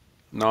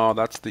 No,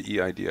 that's the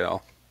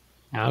EIDL.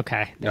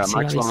 Okay. Yeah,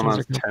 maximum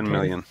amount is 10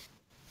 million.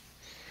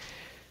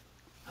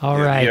 All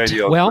right.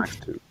 Well,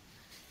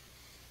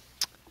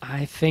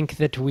 I think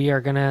that we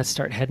are going to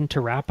start heading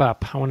to wrap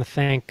up. I want to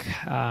thank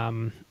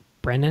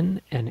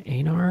Brennan and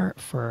Einar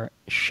for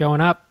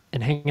showing up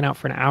and hanging out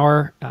for an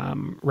hour,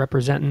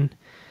 representing,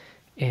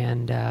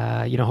 and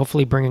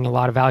hopefully bringing a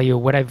lot of value.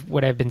 What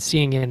I've been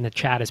seeing in the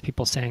chat is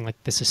people saying,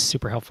 like, this is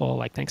super helpful.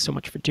 Like, thanks so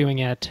much for doing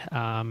it.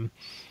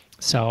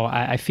 So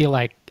I feel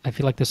like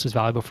this was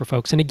valuable for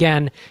folks. And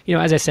again,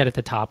 as I said at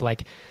the top,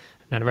 like,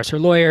 none of us are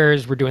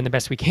lawyers. We're doing the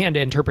best we can to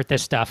interpret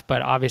this stuff,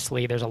 but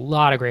obviously there's a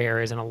lot of gray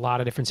areas and a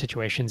lot of different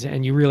situations,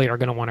 and you really are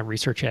going to want to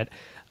research it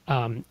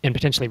and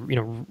potentially,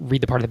 read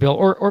the part of the bill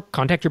or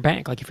contact your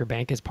bank. Like, if your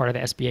bank is part of the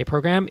SBA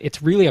program,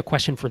 it's really a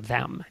question for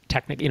them.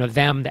 Technically,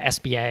 them, the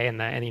SBA, and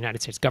the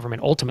United States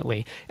government.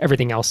 Ultimately,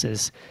 everything else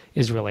is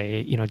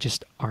really,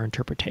 just our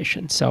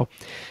interpretation. So,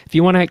 if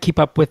you want to keep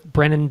up with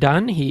Brennan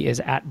Dunn, he is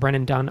at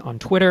Brennan Dunn on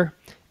Twitter,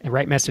 and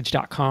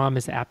WriteMessage.com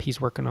is the app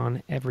he's working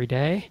on every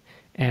day.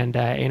 And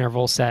Einar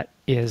Volset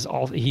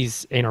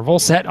he's Einar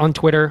Volset on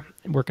Twitter,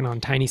 working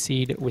on Tiny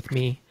Seed with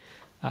me.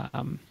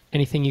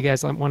 Anything you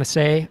guys want to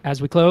say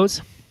as we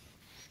close?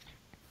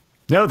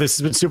 No, this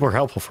has been super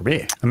helpful for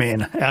me.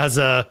 As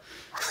a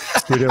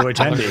studio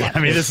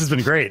attendee, this has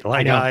been great.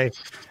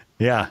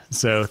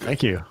 So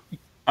thank you.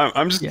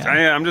 I'm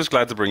just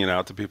glad to bring it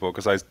out to people,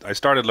 because I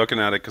started looking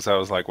at it because I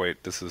was like,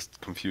 wait, this is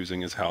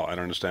confusing as hell. I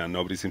don't understand.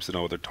 Nobody seems to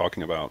know what they're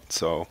talking about.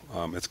 So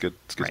it's good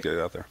to get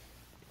it out there.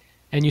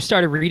 And you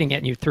started reading it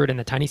and you threw it in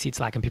the Tiny Seed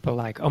Slack, and people are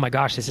like, oh my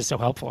gosh, this is so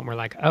helpful. And we're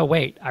like, oh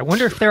wait, I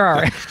wonder if there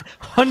are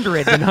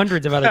hundreds and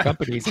hundreds of other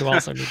companies who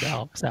also need the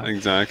help. So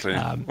exactly.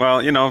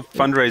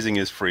 Fundraising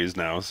is freeze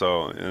now,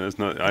 so it's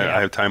not. I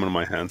have time on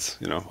my hands.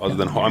 Other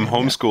than I'm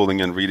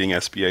homeschooling and reading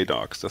SBA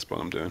docs. That's what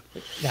I'm doing.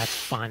 That's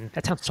fun.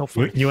 That sounds so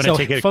fun. You want to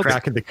take a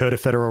crack at the Code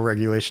of Federal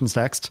Regulations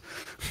next?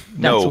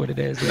 That's what it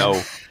is. No.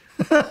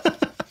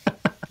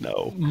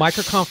 No.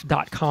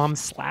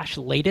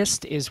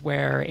 Microconf.com/latest is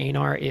where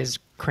Einar is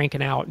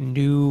cranking out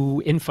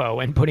new info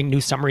and putting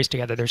new summaries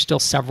together. There's still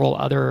several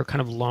other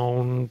kind of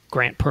loan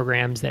grant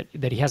programs that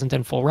he hasn't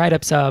done full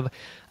write-ups of.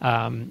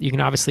 You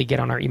can obviously get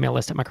on our email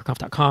list at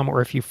microconf.com,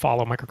 or if you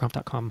follow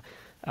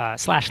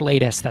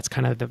microconf.com/latest, that's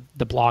kind of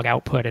the blog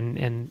output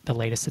and the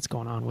latest that's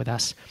going on with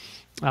us.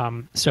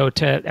 So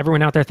to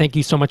everyone out there, thank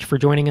you so much for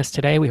joining us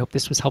today. We hope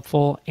this was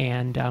helpful,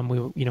 and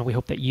we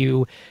hope that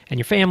you and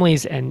your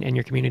families and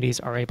your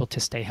communities are able to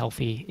stay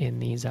healthy in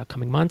these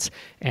coming months,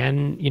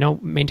 and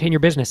maintain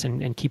your business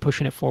and keep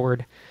pushing it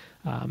forward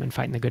and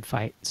fighting the good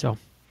fight. So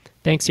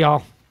thanks,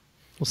 y'all.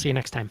 We'll see you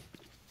next time.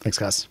 Thanks,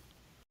 guys.